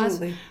and all of us.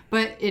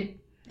 But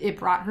it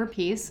brought her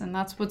peace, and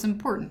that's what's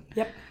important.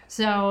 Yep.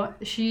 So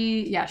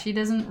she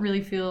doesn't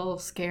really feel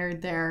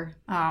scared there.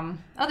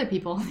 Other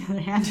people, on the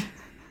other hand,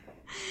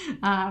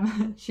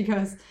 she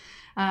goes,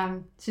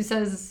 she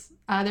says,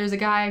 there's a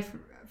guy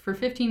for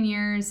 15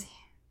 years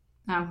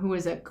who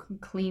was a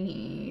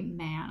cleaning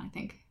man, I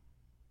think.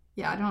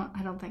 Yeah, I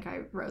don't think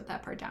I wrote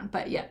that part down.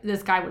 But yeah,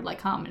 this guy would like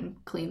come and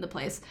clean the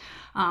place.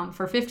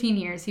 For 15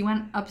 years, he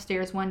went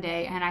upstairs one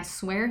day, and I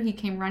swear he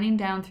came running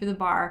down through the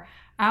bar,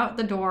 out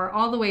the door,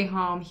 all the way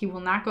home. He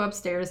will not go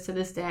upstairs to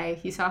this day.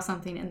 He saw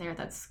something in there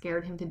that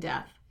scared him to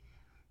death.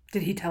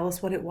 Did he tell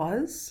us what it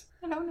was?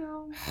 I don't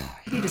know.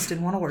 He just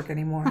didn't want to work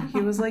anymore.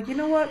 He was like, you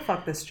know what?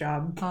 Fuck this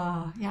job.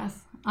 Yes.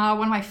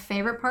 One of my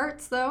favorite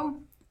parts, though,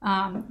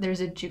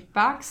 there's a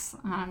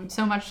jukebox.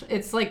 So much,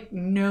 it's like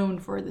known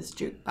for this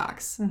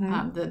jukebox.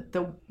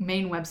 The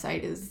main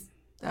website is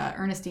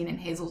Ernestine and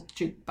Hazel's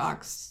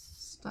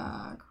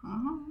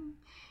Jukebox.com.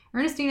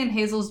 Ernestine and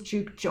Hazel's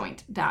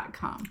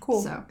Jukejoint.com.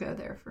 Cool. So go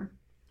there for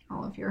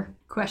all of your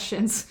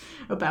questions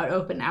about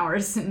open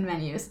hours and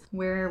menus.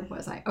 Where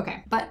was I?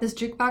 Okay. But this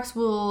jukebox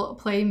will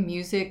play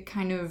music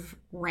kind of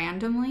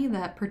randomly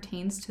that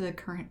pertains to the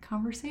current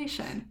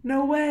conversation.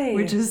 No way.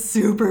 Which is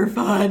super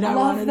fun. I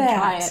wanted that. to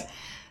try it.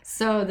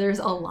 So there's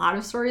a lot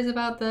of stories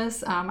about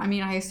this. I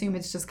mean, I assume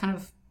it's just kind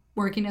of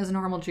working as a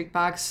normal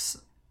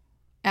jukebox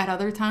at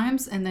other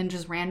times, and then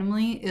just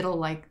randomly it'll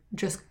like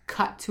just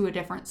cut to a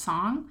different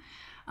song.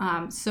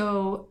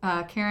 So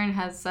Karen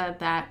has said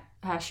that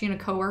she and a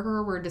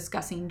coworker were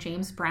discussing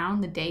James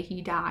Brown the day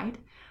he died.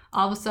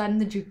 All of a sudden,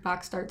 the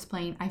jukebox starts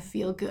playing I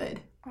Feel Good.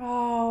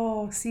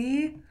 Oh,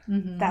 see?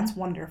 That's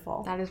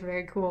wonderful. That is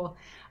very cool.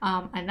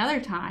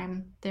 Another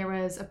time, there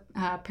was a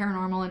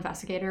paranormal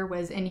investigator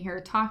was in here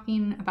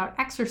talking about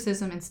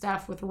exorcism and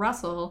stuff with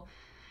Russell,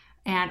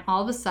 and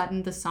all of a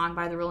sudden, the song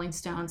by the Rolling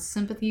Stones,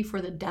 Sympathy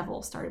for the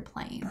Devil, started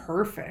playing.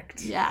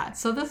 Perfect. Yeah,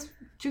 so this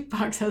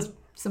jukebox has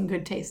some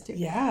good taste too.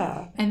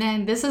 Yeah. And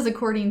then this is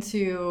according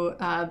to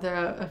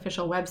the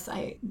official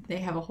website. They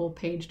have a whole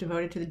page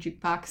devoted to the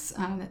jukebox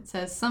that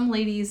says some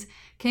ladies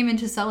came in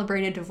to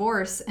celebrate a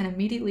divorce and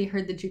immediately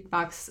heard the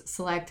jukebox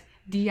select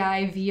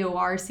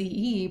Divorce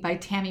by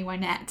Tammy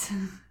Wynette.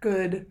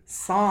 Good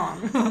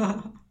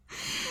song.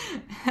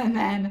 And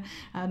then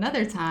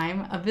another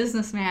time, a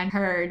businessman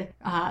heard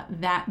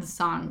the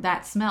song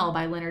That Smell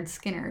by Lynyrd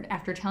Skynyrd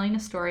after telling a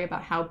story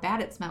about how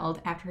bad it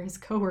smelled after his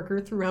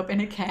coworker threw up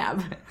in a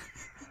cab.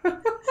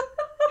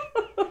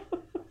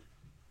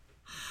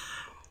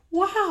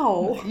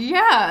 Wow.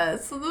 Yeah,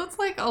 so that's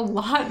like a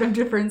lot of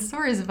different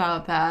stories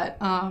about that.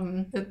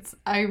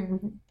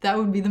 That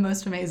would be the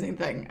most amazing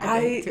thing.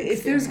 I think,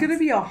 if there's gonna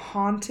be a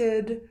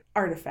haunted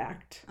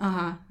artifact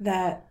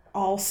that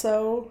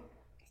also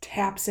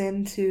taps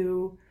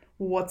into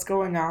what's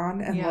going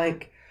on and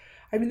like,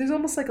 I mean, there's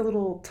almost like a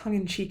little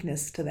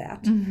tongue-in-cheekness to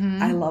that.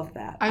 I love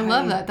that. I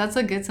love that. That's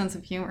a good sense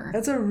of humor.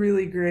 That's a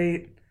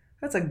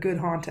good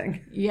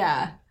haunting.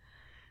 Yeah.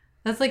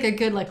 That's like a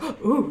good, like,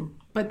 ooh.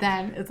 But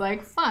then it's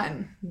like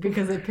fun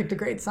because they picked a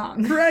great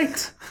song.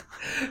 Right.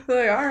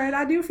 Like, all right,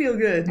 I do feel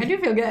good. I do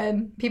feel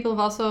good. People have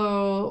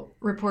also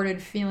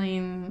reported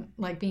feeling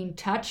like being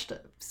touched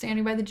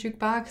standing by the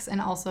jukebox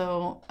and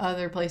also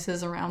other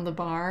places around the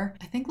bar.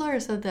 I think Laura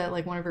said that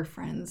like one of her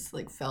friends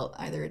like felt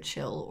either a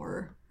chill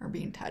or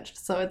being touched.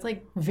 So it's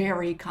like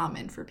very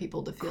common for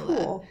people to feel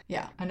that.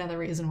 Yeah. Another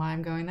reason why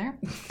I'm going there.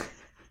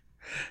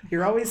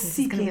 You're always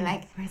seeking. It's gonna be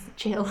like, where's the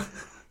chill?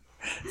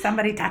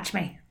 Somebody touch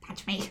me.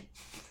 Touch me.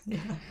 Yeah.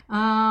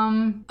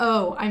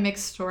 I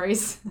mixed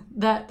stories.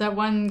 That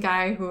one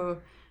guy who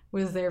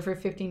was there for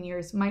 15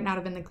 years might not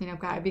have been the cleanup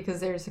guy, because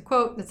there's a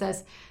quote that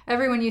says,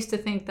 everyone used to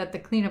think that the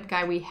cleanup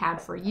guy we had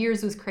for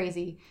years was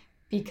crazy,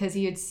 because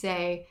he would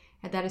say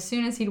that as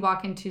soon as he'd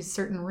walk into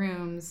certain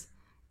rooms,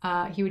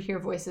 he would hear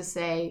voices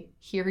say,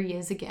 here he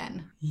is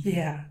again.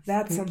 Yeah,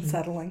 that's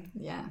unsettling.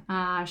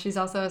 Yeah. She's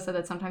also said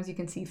that sometimes you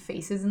can see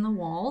faces in the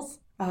walls.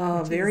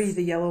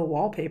 The yellow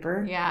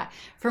wallpaper. Yeah.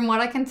 From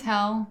what I can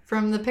tell,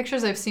 from the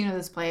pictures I've seen of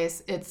this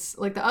place, it's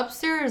like the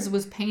upstairs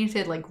was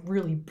painted like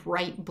really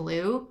bright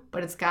blue,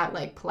 but it's got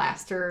like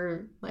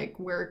plaster like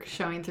work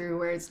showing through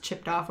where it's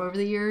chipped off over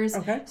the years.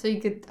 Okay. So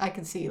I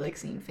could see like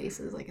seeing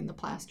faces like in the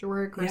plaster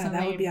work or something. Yeah,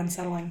 that would be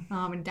unsettling.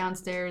 And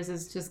downstairs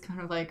is just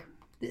kind of like,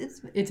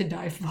 it's a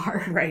dive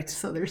bar. Right.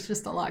 So there's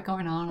just a lot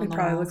going on. It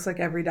probably looks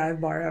like every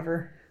dive bar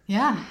ever.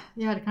 Yeah,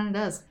 it kind of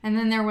does. And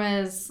then there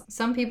was,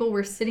 some people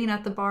were sitting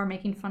at the bar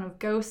making fun of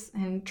ghosts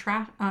and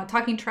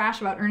talking trash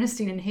about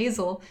Ernestine and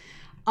Hazel.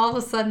 All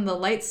of a sudden, the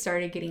lights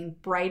started getting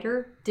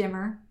brighter,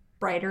 dimmer,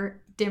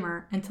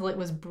 until it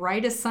was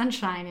bright as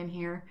sunshine in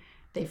here.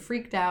 They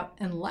freaked out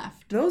and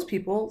left. Those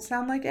people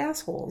sound like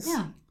assholes.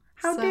 Yeah.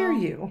 How dare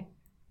you?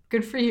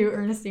 Good for you,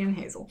 Ernestine and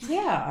Hazel.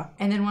 Yeah.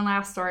 And then one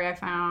last story I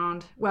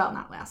found. Well,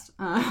 not last.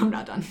 I'm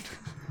not done.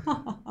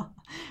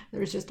 There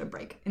was just a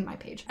break in my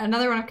page.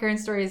 Another one of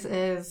Karen's stories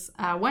is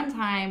one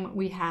time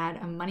we had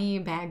a money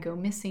bag go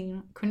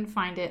missing, couldn't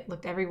find it,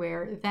 looked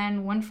everywhere.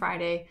 Then one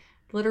Friday,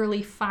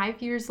 literally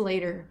 5 years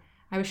later,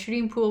 I was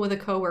shooting pool with a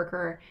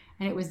coworker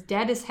and it was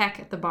dead as heck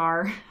at the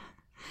bar.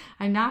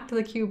 I knocked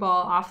the cue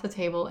ball off the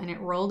table and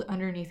it rolled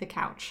underneath a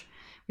couch.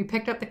 We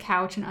picked up the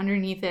couch and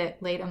underneath it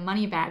laid a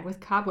money bag with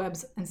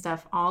cobwebs and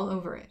stuff all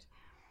over it.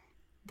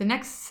 The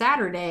next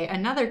Saturday,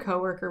 another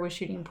coworker was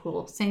shooting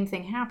pool. Same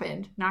thing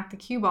happened. Knocked the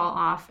cue ball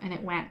off and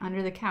it went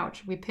under the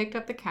couch. We picked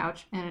up the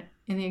couch and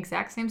in the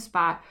exact same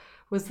spot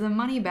was the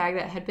money bag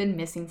that had been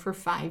missing for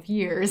 5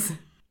 years.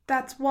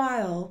 That's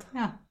wild.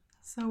 Yeah,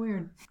 so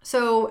weird.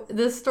 So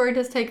this story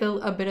does take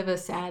a bit of a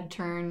sad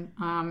turn.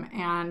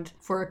 And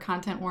for a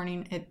content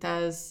warning, it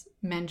does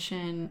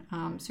mention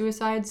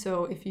suicide.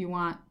 So if you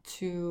want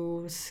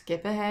to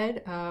skip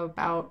ahead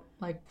about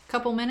like a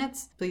couple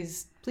minutes,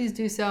 please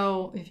do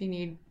so. If you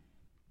need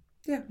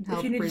help,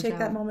 if you need to take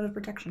that moment of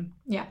protection.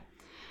 Yeah.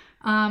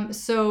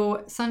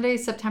 So Sunday,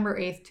 September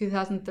 8th,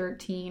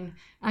 2013,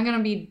 I'm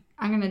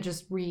going to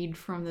just read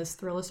from this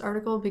Thrillist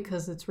article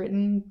because it's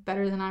written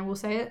better than I will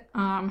say it.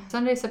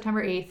 Sunday,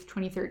 September 8th,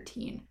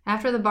 2013.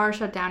 After the bar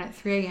shut down at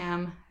 3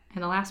 a.m.,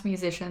 and the last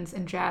musicians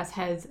and jazz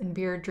heads and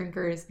beer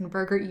drinkers and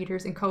burger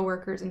eaters and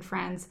coworkers and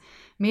friends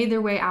made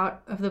their way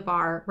out of the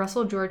bar,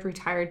 Russell George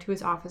retired to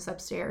his office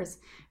upstairs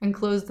and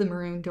closed the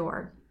maroon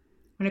door.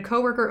 When a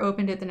coworker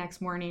opened it the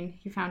next morning,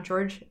 he found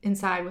George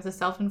inside with a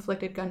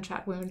self-inflicted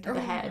gunshot wound to the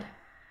head.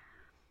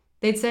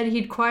 They'd said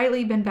he'd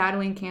quietly been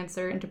battling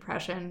cancer and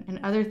depression and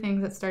other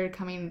things that started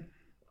coming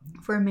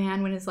for a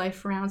man when his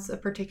life rounds a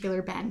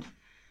particular bend.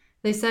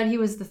 They said he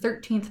was the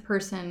 13th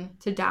person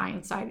to die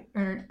inside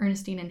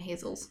Ernestine and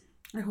Hazel's.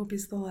 I hope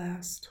he's the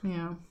last.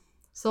 Yeah.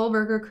 Soul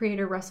Burger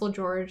creator Russell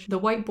George, the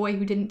white boy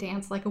who didn't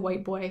dance like a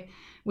white boy,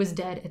 was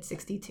dead at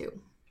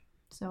 62.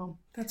 So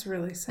that's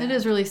really sad. It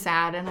is really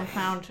sad, and I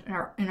found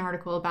an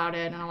article about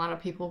it, and a lot of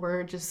people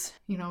were just,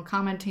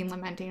 commenting,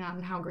 lamenting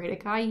on how great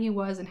a guy he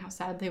was and how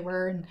sad they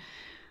were,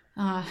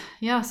 and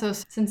so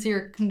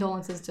sincere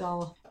condolences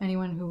to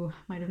anyone who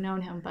might have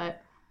known him.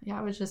 But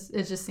yeah, it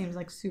just seems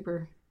like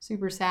super,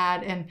 super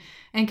sad,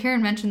 and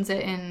Karen mentions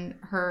it in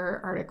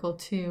her article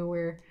too,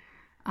 where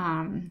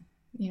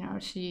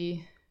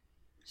she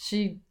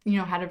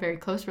had a very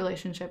close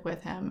relationship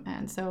with him,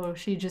 and so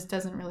she just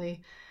doesn't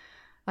really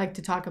like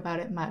to talk about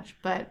it much.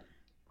 But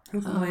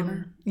who can blame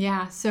her?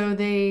 Yeah, so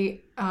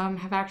they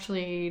have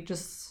actually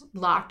just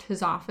locked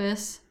his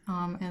office,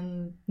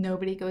 and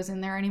nobody goes in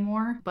there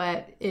anymore,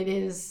 but it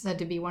is said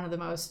to be one of the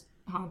most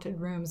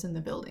haunted rooms in the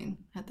building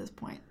at this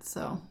point.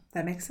 So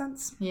that makes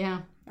sense.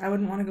 Yeah, I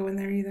wouldn't want to go in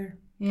there either.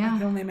 Yeah, I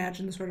can only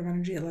imagine the sort of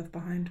energy it left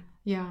behind.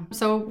 Yeah,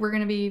 so we're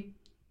gonna be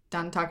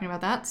done talking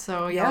about that,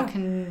 so y'all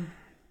can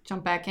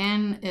jump back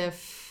in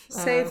if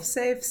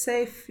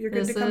safe. You're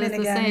good to come in again. This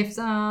is the safe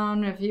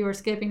zone. If you were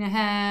skipping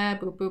ahead,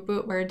 boop boop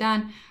boop, we're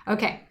done.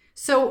 Okay,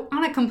 so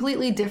on a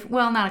completely different,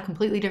 well, not a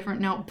completely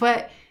different note,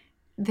 but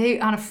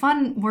on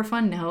a more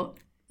fun note,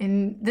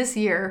 in this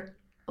year,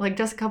 like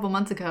just a couple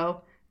months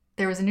ago,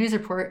 there was a news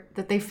report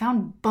that they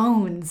found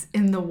bones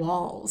in the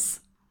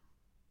walls.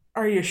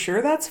 Are you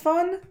sure that's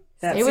fun?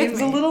 That seems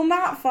a little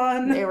not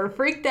fun. They were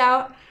freaked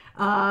out,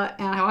 and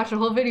I watched a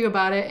whole video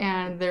about it,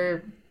 and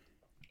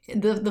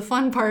the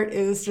fun part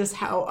is just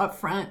how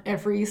upfront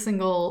every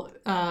single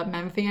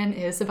Memphian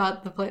is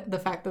about the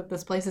fact that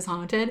this place is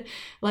haunted.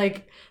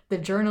 Like, the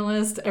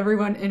journalist,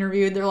 everyone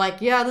interviewed, they're like,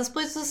 yeah, this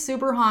place is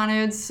super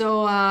haunted,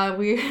 so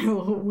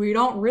we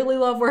don't really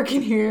love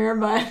working here,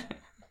 but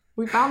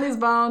we found these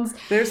bones.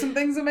 There's some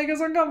things that make us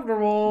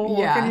uncomfortable.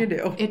 Yeah. What can you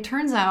do? It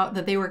turns out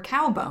that they were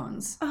cow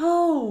bones.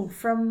 Oh,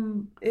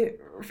 from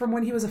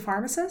when he was a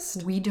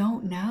pharmacist? We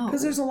don't know.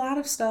 Because there's a lot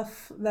of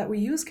stuff that we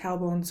use cow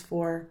bones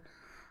for.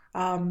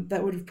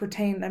 that would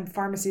pertain, and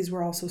pharmacies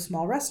were also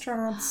small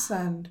restaurants,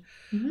 and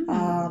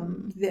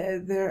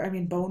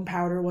bone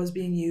powder was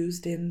being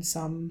used in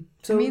some.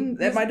 So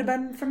it might have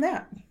been from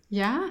that.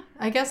 Yeah,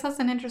 I guess that's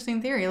an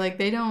interesting theory. Like,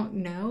 they don't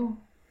know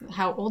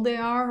how old they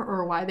are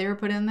or why they were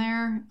put in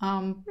there.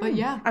 But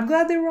yeah. I'm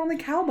glad they were only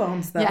cow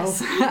bones, though.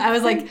 Yes. I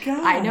was like,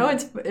 God. I know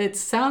it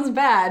sounds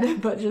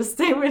bad, but just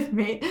stay with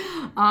me.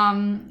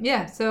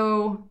 Yeah,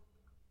 so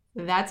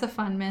that's a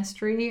fun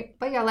mystery.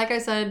 But yeah, like I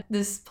said,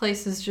 this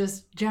place is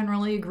just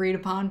generally agreed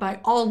upon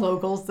by all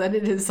locals that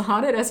it is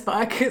haunted as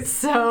fuck.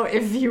 So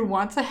if you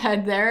want to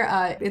head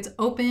there, it's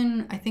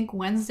open, I think,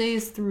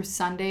 Wednesdays through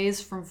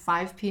Sundays from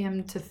 5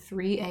 p.m. to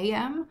 3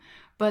 a.m.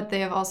 But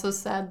they have also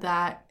said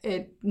that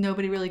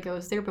nobody really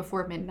goes there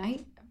before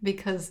midnight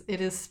because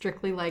it is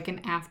strictly like an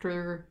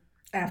after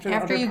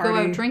you go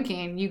out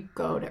drinking, you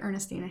go to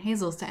Ernestine and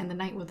Hazel's to end the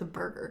night with a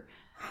burger.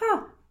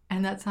 Huh.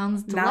 And that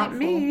sounds delightful. Not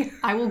me.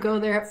 I will go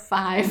there at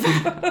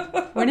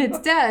 5 when it's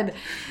dead,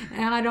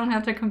 and I don't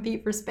have to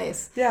compete for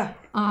space. Yeah.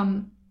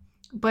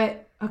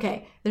 But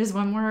okay, there's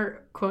one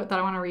more quote that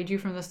I want to read you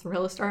from this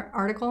Thrillist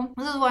article.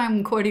 This is why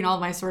I'm quoting all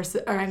my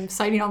sources, or I'm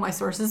citing all my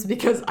sources,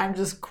 because I'm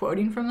just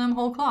quoting from them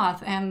whole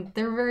cloth, and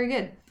they're very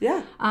good.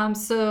 Yeah.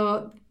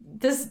 So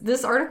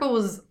this article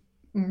was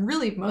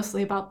really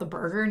mostly about the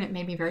burger, and it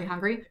made me very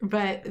hungry.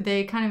 But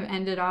they kind of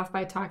ended off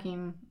by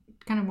talking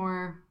kind of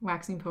more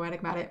waxing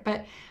poetic about it.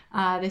 But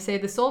they say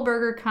the Soul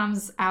Burger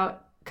comes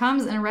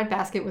in a red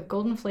basket with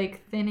golden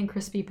flake, thin and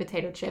crispy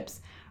potato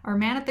chips. Our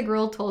man at the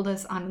grill told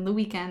us on the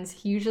weekends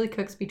he usually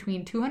cooks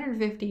between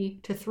 250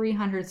 to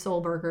 300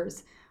 Soul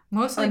Burgers.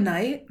 Mostly a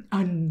night?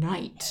 A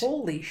night.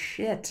 Holy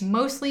shit.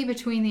 Mostly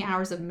between the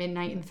hours of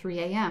midnight and 3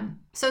 a.m.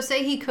 So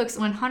say he cooks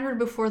 100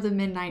 before the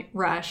midnight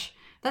rush.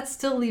 That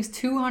still leaves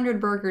 200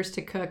 burgers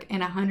to cook in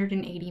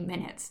 180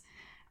 minutes.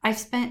 I've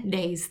spent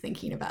days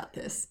thinking about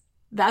this.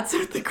 That's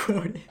what the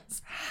quote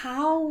is.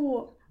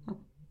 How?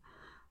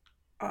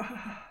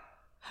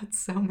 That's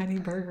so many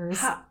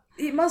burgers.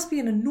 It must be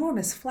an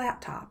enormous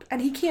flat top.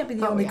 And he can't be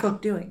the only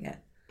cook doing it.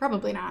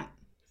 Probably not.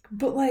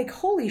 But like,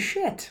 holy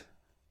shit.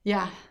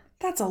 Yeah.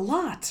 That's a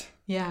lot.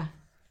 Yeah.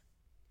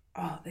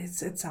 Oh,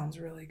 it sounds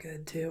really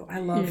good too. I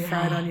love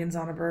fried onions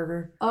on a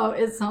burger. Oh,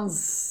 it sounds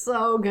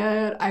so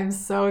good. I'm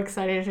so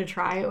excited to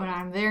try it when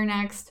I'm there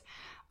next.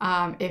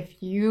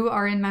 If you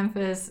are in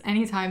Memphis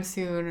anytime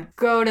soon,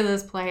 go to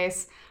this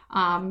place.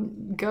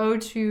 Go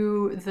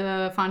to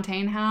the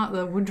Fontaine House,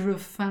 the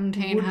Woodruff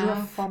Fontaine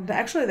House.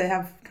 Actually, they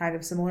have kind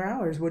of similar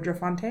hours. Woodruff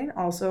Fontaine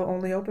also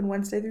only open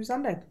Wednesday through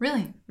Sunday.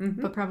 Really?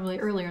 Mm-hmm. But probably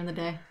earlier in the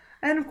day.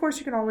 And of course,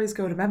 you can always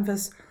go to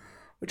Memphis,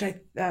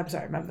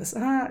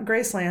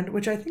 Graceland,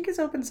 which I think is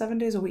open 7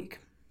 days a week.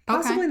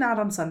 Possibly not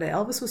on Sunday.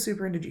 Elvis was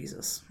super into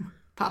Jesus.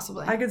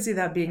 Possibly. I could see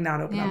that being not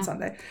open on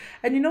Sunday.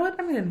 And you know what?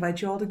 I'm going to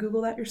invite you all to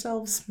Google that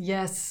yourselves.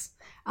 Yes.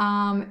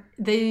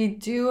 They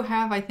do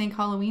have, I think,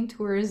 Halloween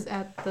tours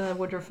at the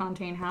Woodruff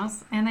Fontaine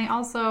House. And they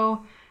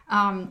also,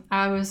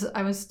 I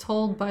was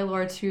told by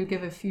Laura to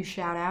give a few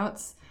shout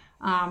outs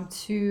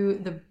to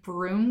the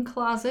Broom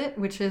Closet,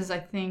 which is, I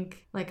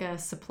think, like a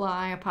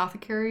supply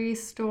apothecary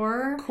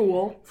store.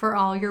 Cool. For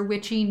all your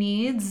witchy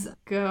needs.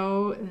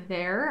 Go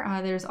there.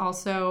 There's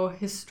also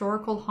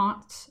historical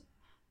haunt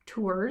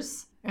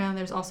tours. And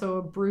there's also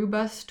a brew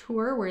bus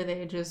tour where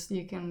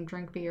you can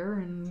drink beer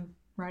and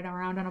ride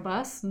around on a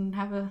bus and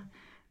have a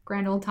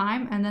grand old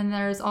time. And then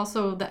there's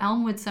also the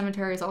Elmwood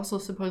Cemetery is also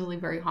supposedly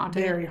very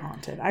haunted. Very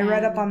haunted. I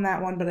read up on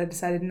that one, but I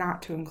decided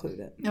not to include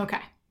it.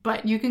 Okay.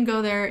 But you can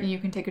go there and you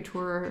can take a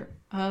tour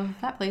of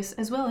that place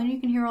as well. And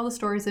you can hear all the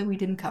stories that we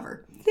didn't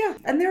cover. Yeah.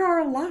 And there are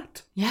a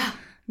lot. Yeah.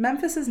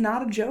 Memphis is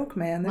not a joke,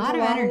 man. There's a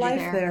lot of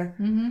life there.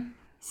 Mm-hmm.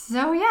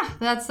 So yeah,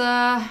 that's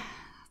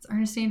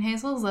Ernestine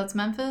Hazel's. That's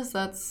Memphis.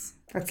 That's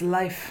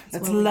life.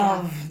 That's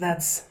love.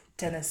 That's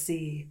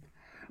Tennessee.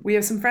 We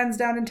have some friends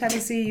down in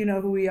Tennessee. You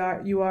know who we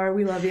are. You are.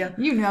 We love you.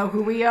 You know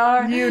who we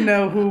are. You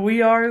know who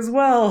we are as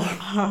well.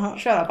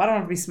 Shut up. I don't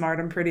have to be smart.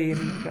 I'm pretty.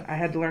 And I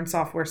had to learn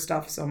software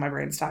stuff, so my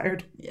brain's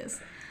tired. Yes.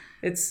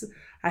 I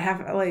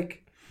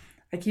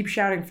keep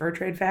shouting fur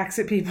trade facts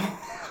at people.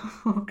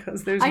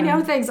 Because there's I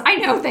know things.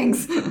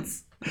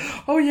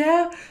 Oh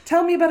yeah?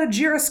 Tell me about a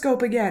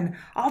gyroscope again.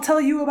 I'll tell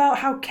you about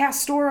how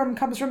castoreum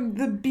comes from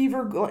the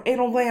beaver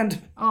anal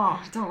gland.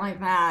 Oh, I don't like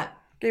that.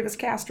 Gave us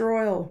castor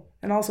oil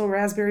and also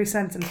raspberry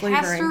scents and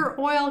flavoring. Castor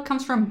oil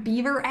comes from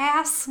beaver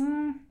ass?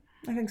 I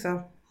think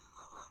so.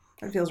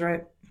 That feels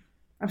right.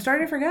 I'm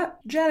starting to forget.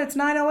 Jen, it's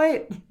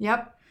 9:08.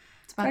 Yep.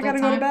 I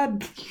gotta go to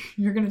bed.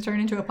 You're gonna turn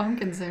into a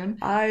pumpkin soon.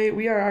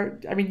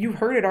 You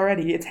heard it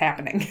already. It's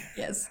happening.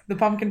 Yes. The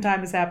pumpkin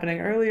time is happening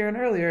earlier and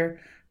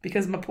earlier.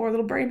 Because my poor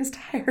little brain is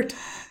tired.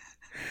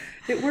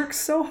 It works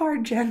so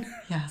hard, Jen.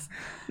 Yes.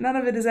 None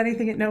of it is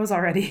anything it knows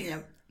already.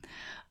 Yep.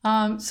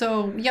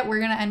 We're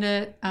gonna end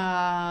it.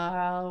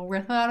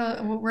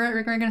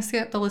 We're gonna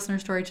skip the listener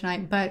story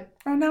tonight, but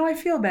now I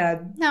feel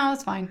bad. No,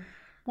 it's fine.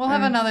 We'll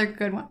have another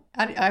good one.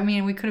 I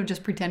mean, we could have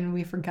just pretended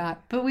we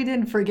forgot, but we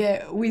didn't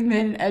forget. We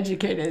made an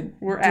educated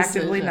We're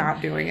decision. actively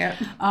not doing it.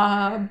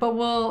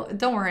 But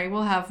don't worry,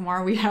 we'll have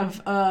more. We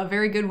have a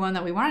very good one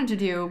that we wanted to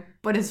do,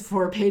 but it's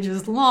 4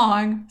 pages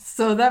long,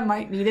 so that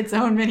might need its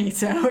own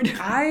mini-sode.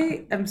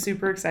 I am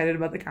super excited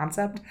about the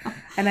concept,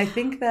 and I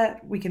think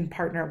that we can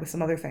partner with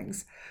some other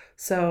things.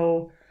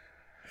 So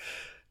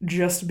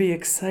just be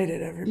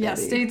excited, everybody. Yeah,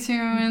 stay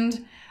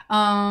tuned.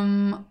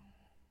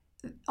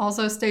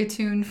 Also stay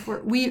tuned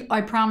for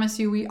I promise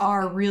you we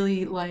are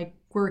really like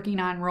working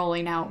on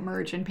rolling out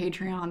merch and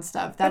Patreon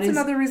stuff. That's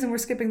another reason we're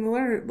skipping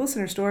the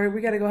listener story. We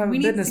got to go have a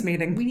business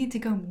meeting. We need to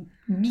go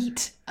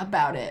meet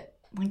about it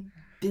like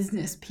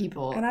business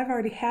people. And I've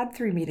already had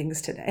 3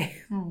 meetings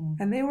today,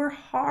 and they were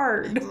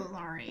hard. I'm so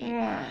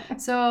sorry.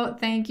 So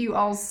thank you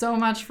all so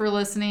much for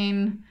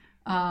listening.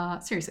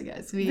 Seriously,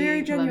 guys, we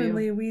very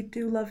genuinely, love you. we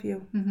do love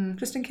you. Mm-hmm.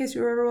 Just in case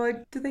you were ever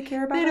like, do they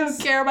care about us? They don't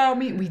care about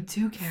me. We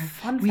do care.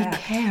 Fun we fact.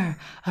 care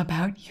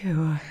about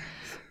you.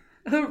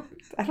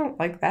 I don't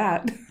like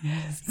that.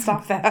 Yes.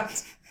 Stop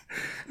that.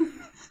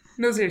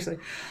 No, seriously.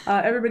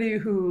 Everybody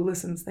who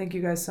listens, thank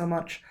you guys so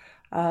much.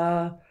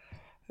 Love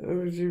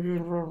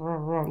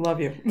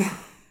you.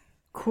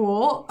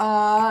 Cool.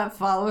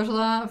 Follow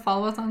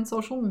us on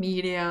social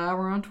media.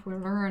 We're on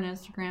Twitter and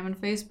Instagram and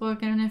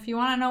Facebook. And if you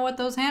want to know what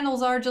those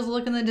handles are, just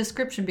look in the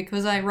description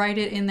because I write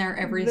it in there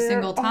every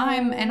single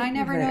time, and I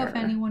never know if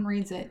anyone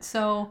reads it.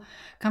 So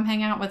come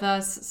hang out with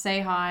us. Say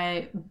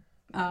hi.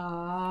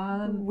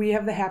 We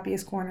have the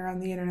happiest corner on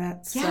the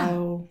internet,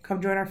 so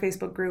come join our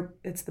Facebook group.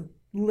 It's the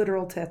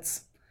literal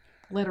tits.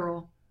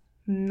 Literal.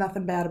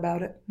 Nothing bad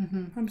about it.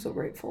 Mm-hmm. I'm so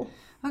grateful.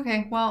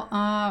 Okay, well,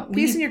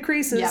 peace in your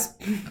creases. Yeah.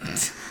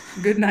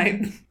 Good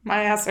night.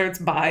 My ass hurts.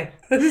 Bye.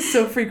 That is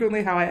so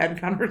frequently how I end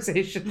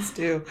conversations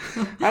too.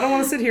 I don't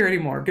want to sit here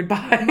anymore.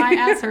 Goodbye. My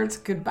ass hurts.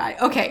 Goodbye.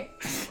 Okay.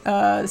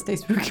 Stay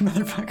spooky,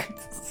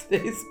 motherfuckers.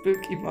 Stay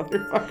spooky,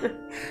 motherfucker.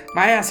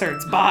 My ass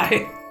hurts.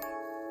 Bye.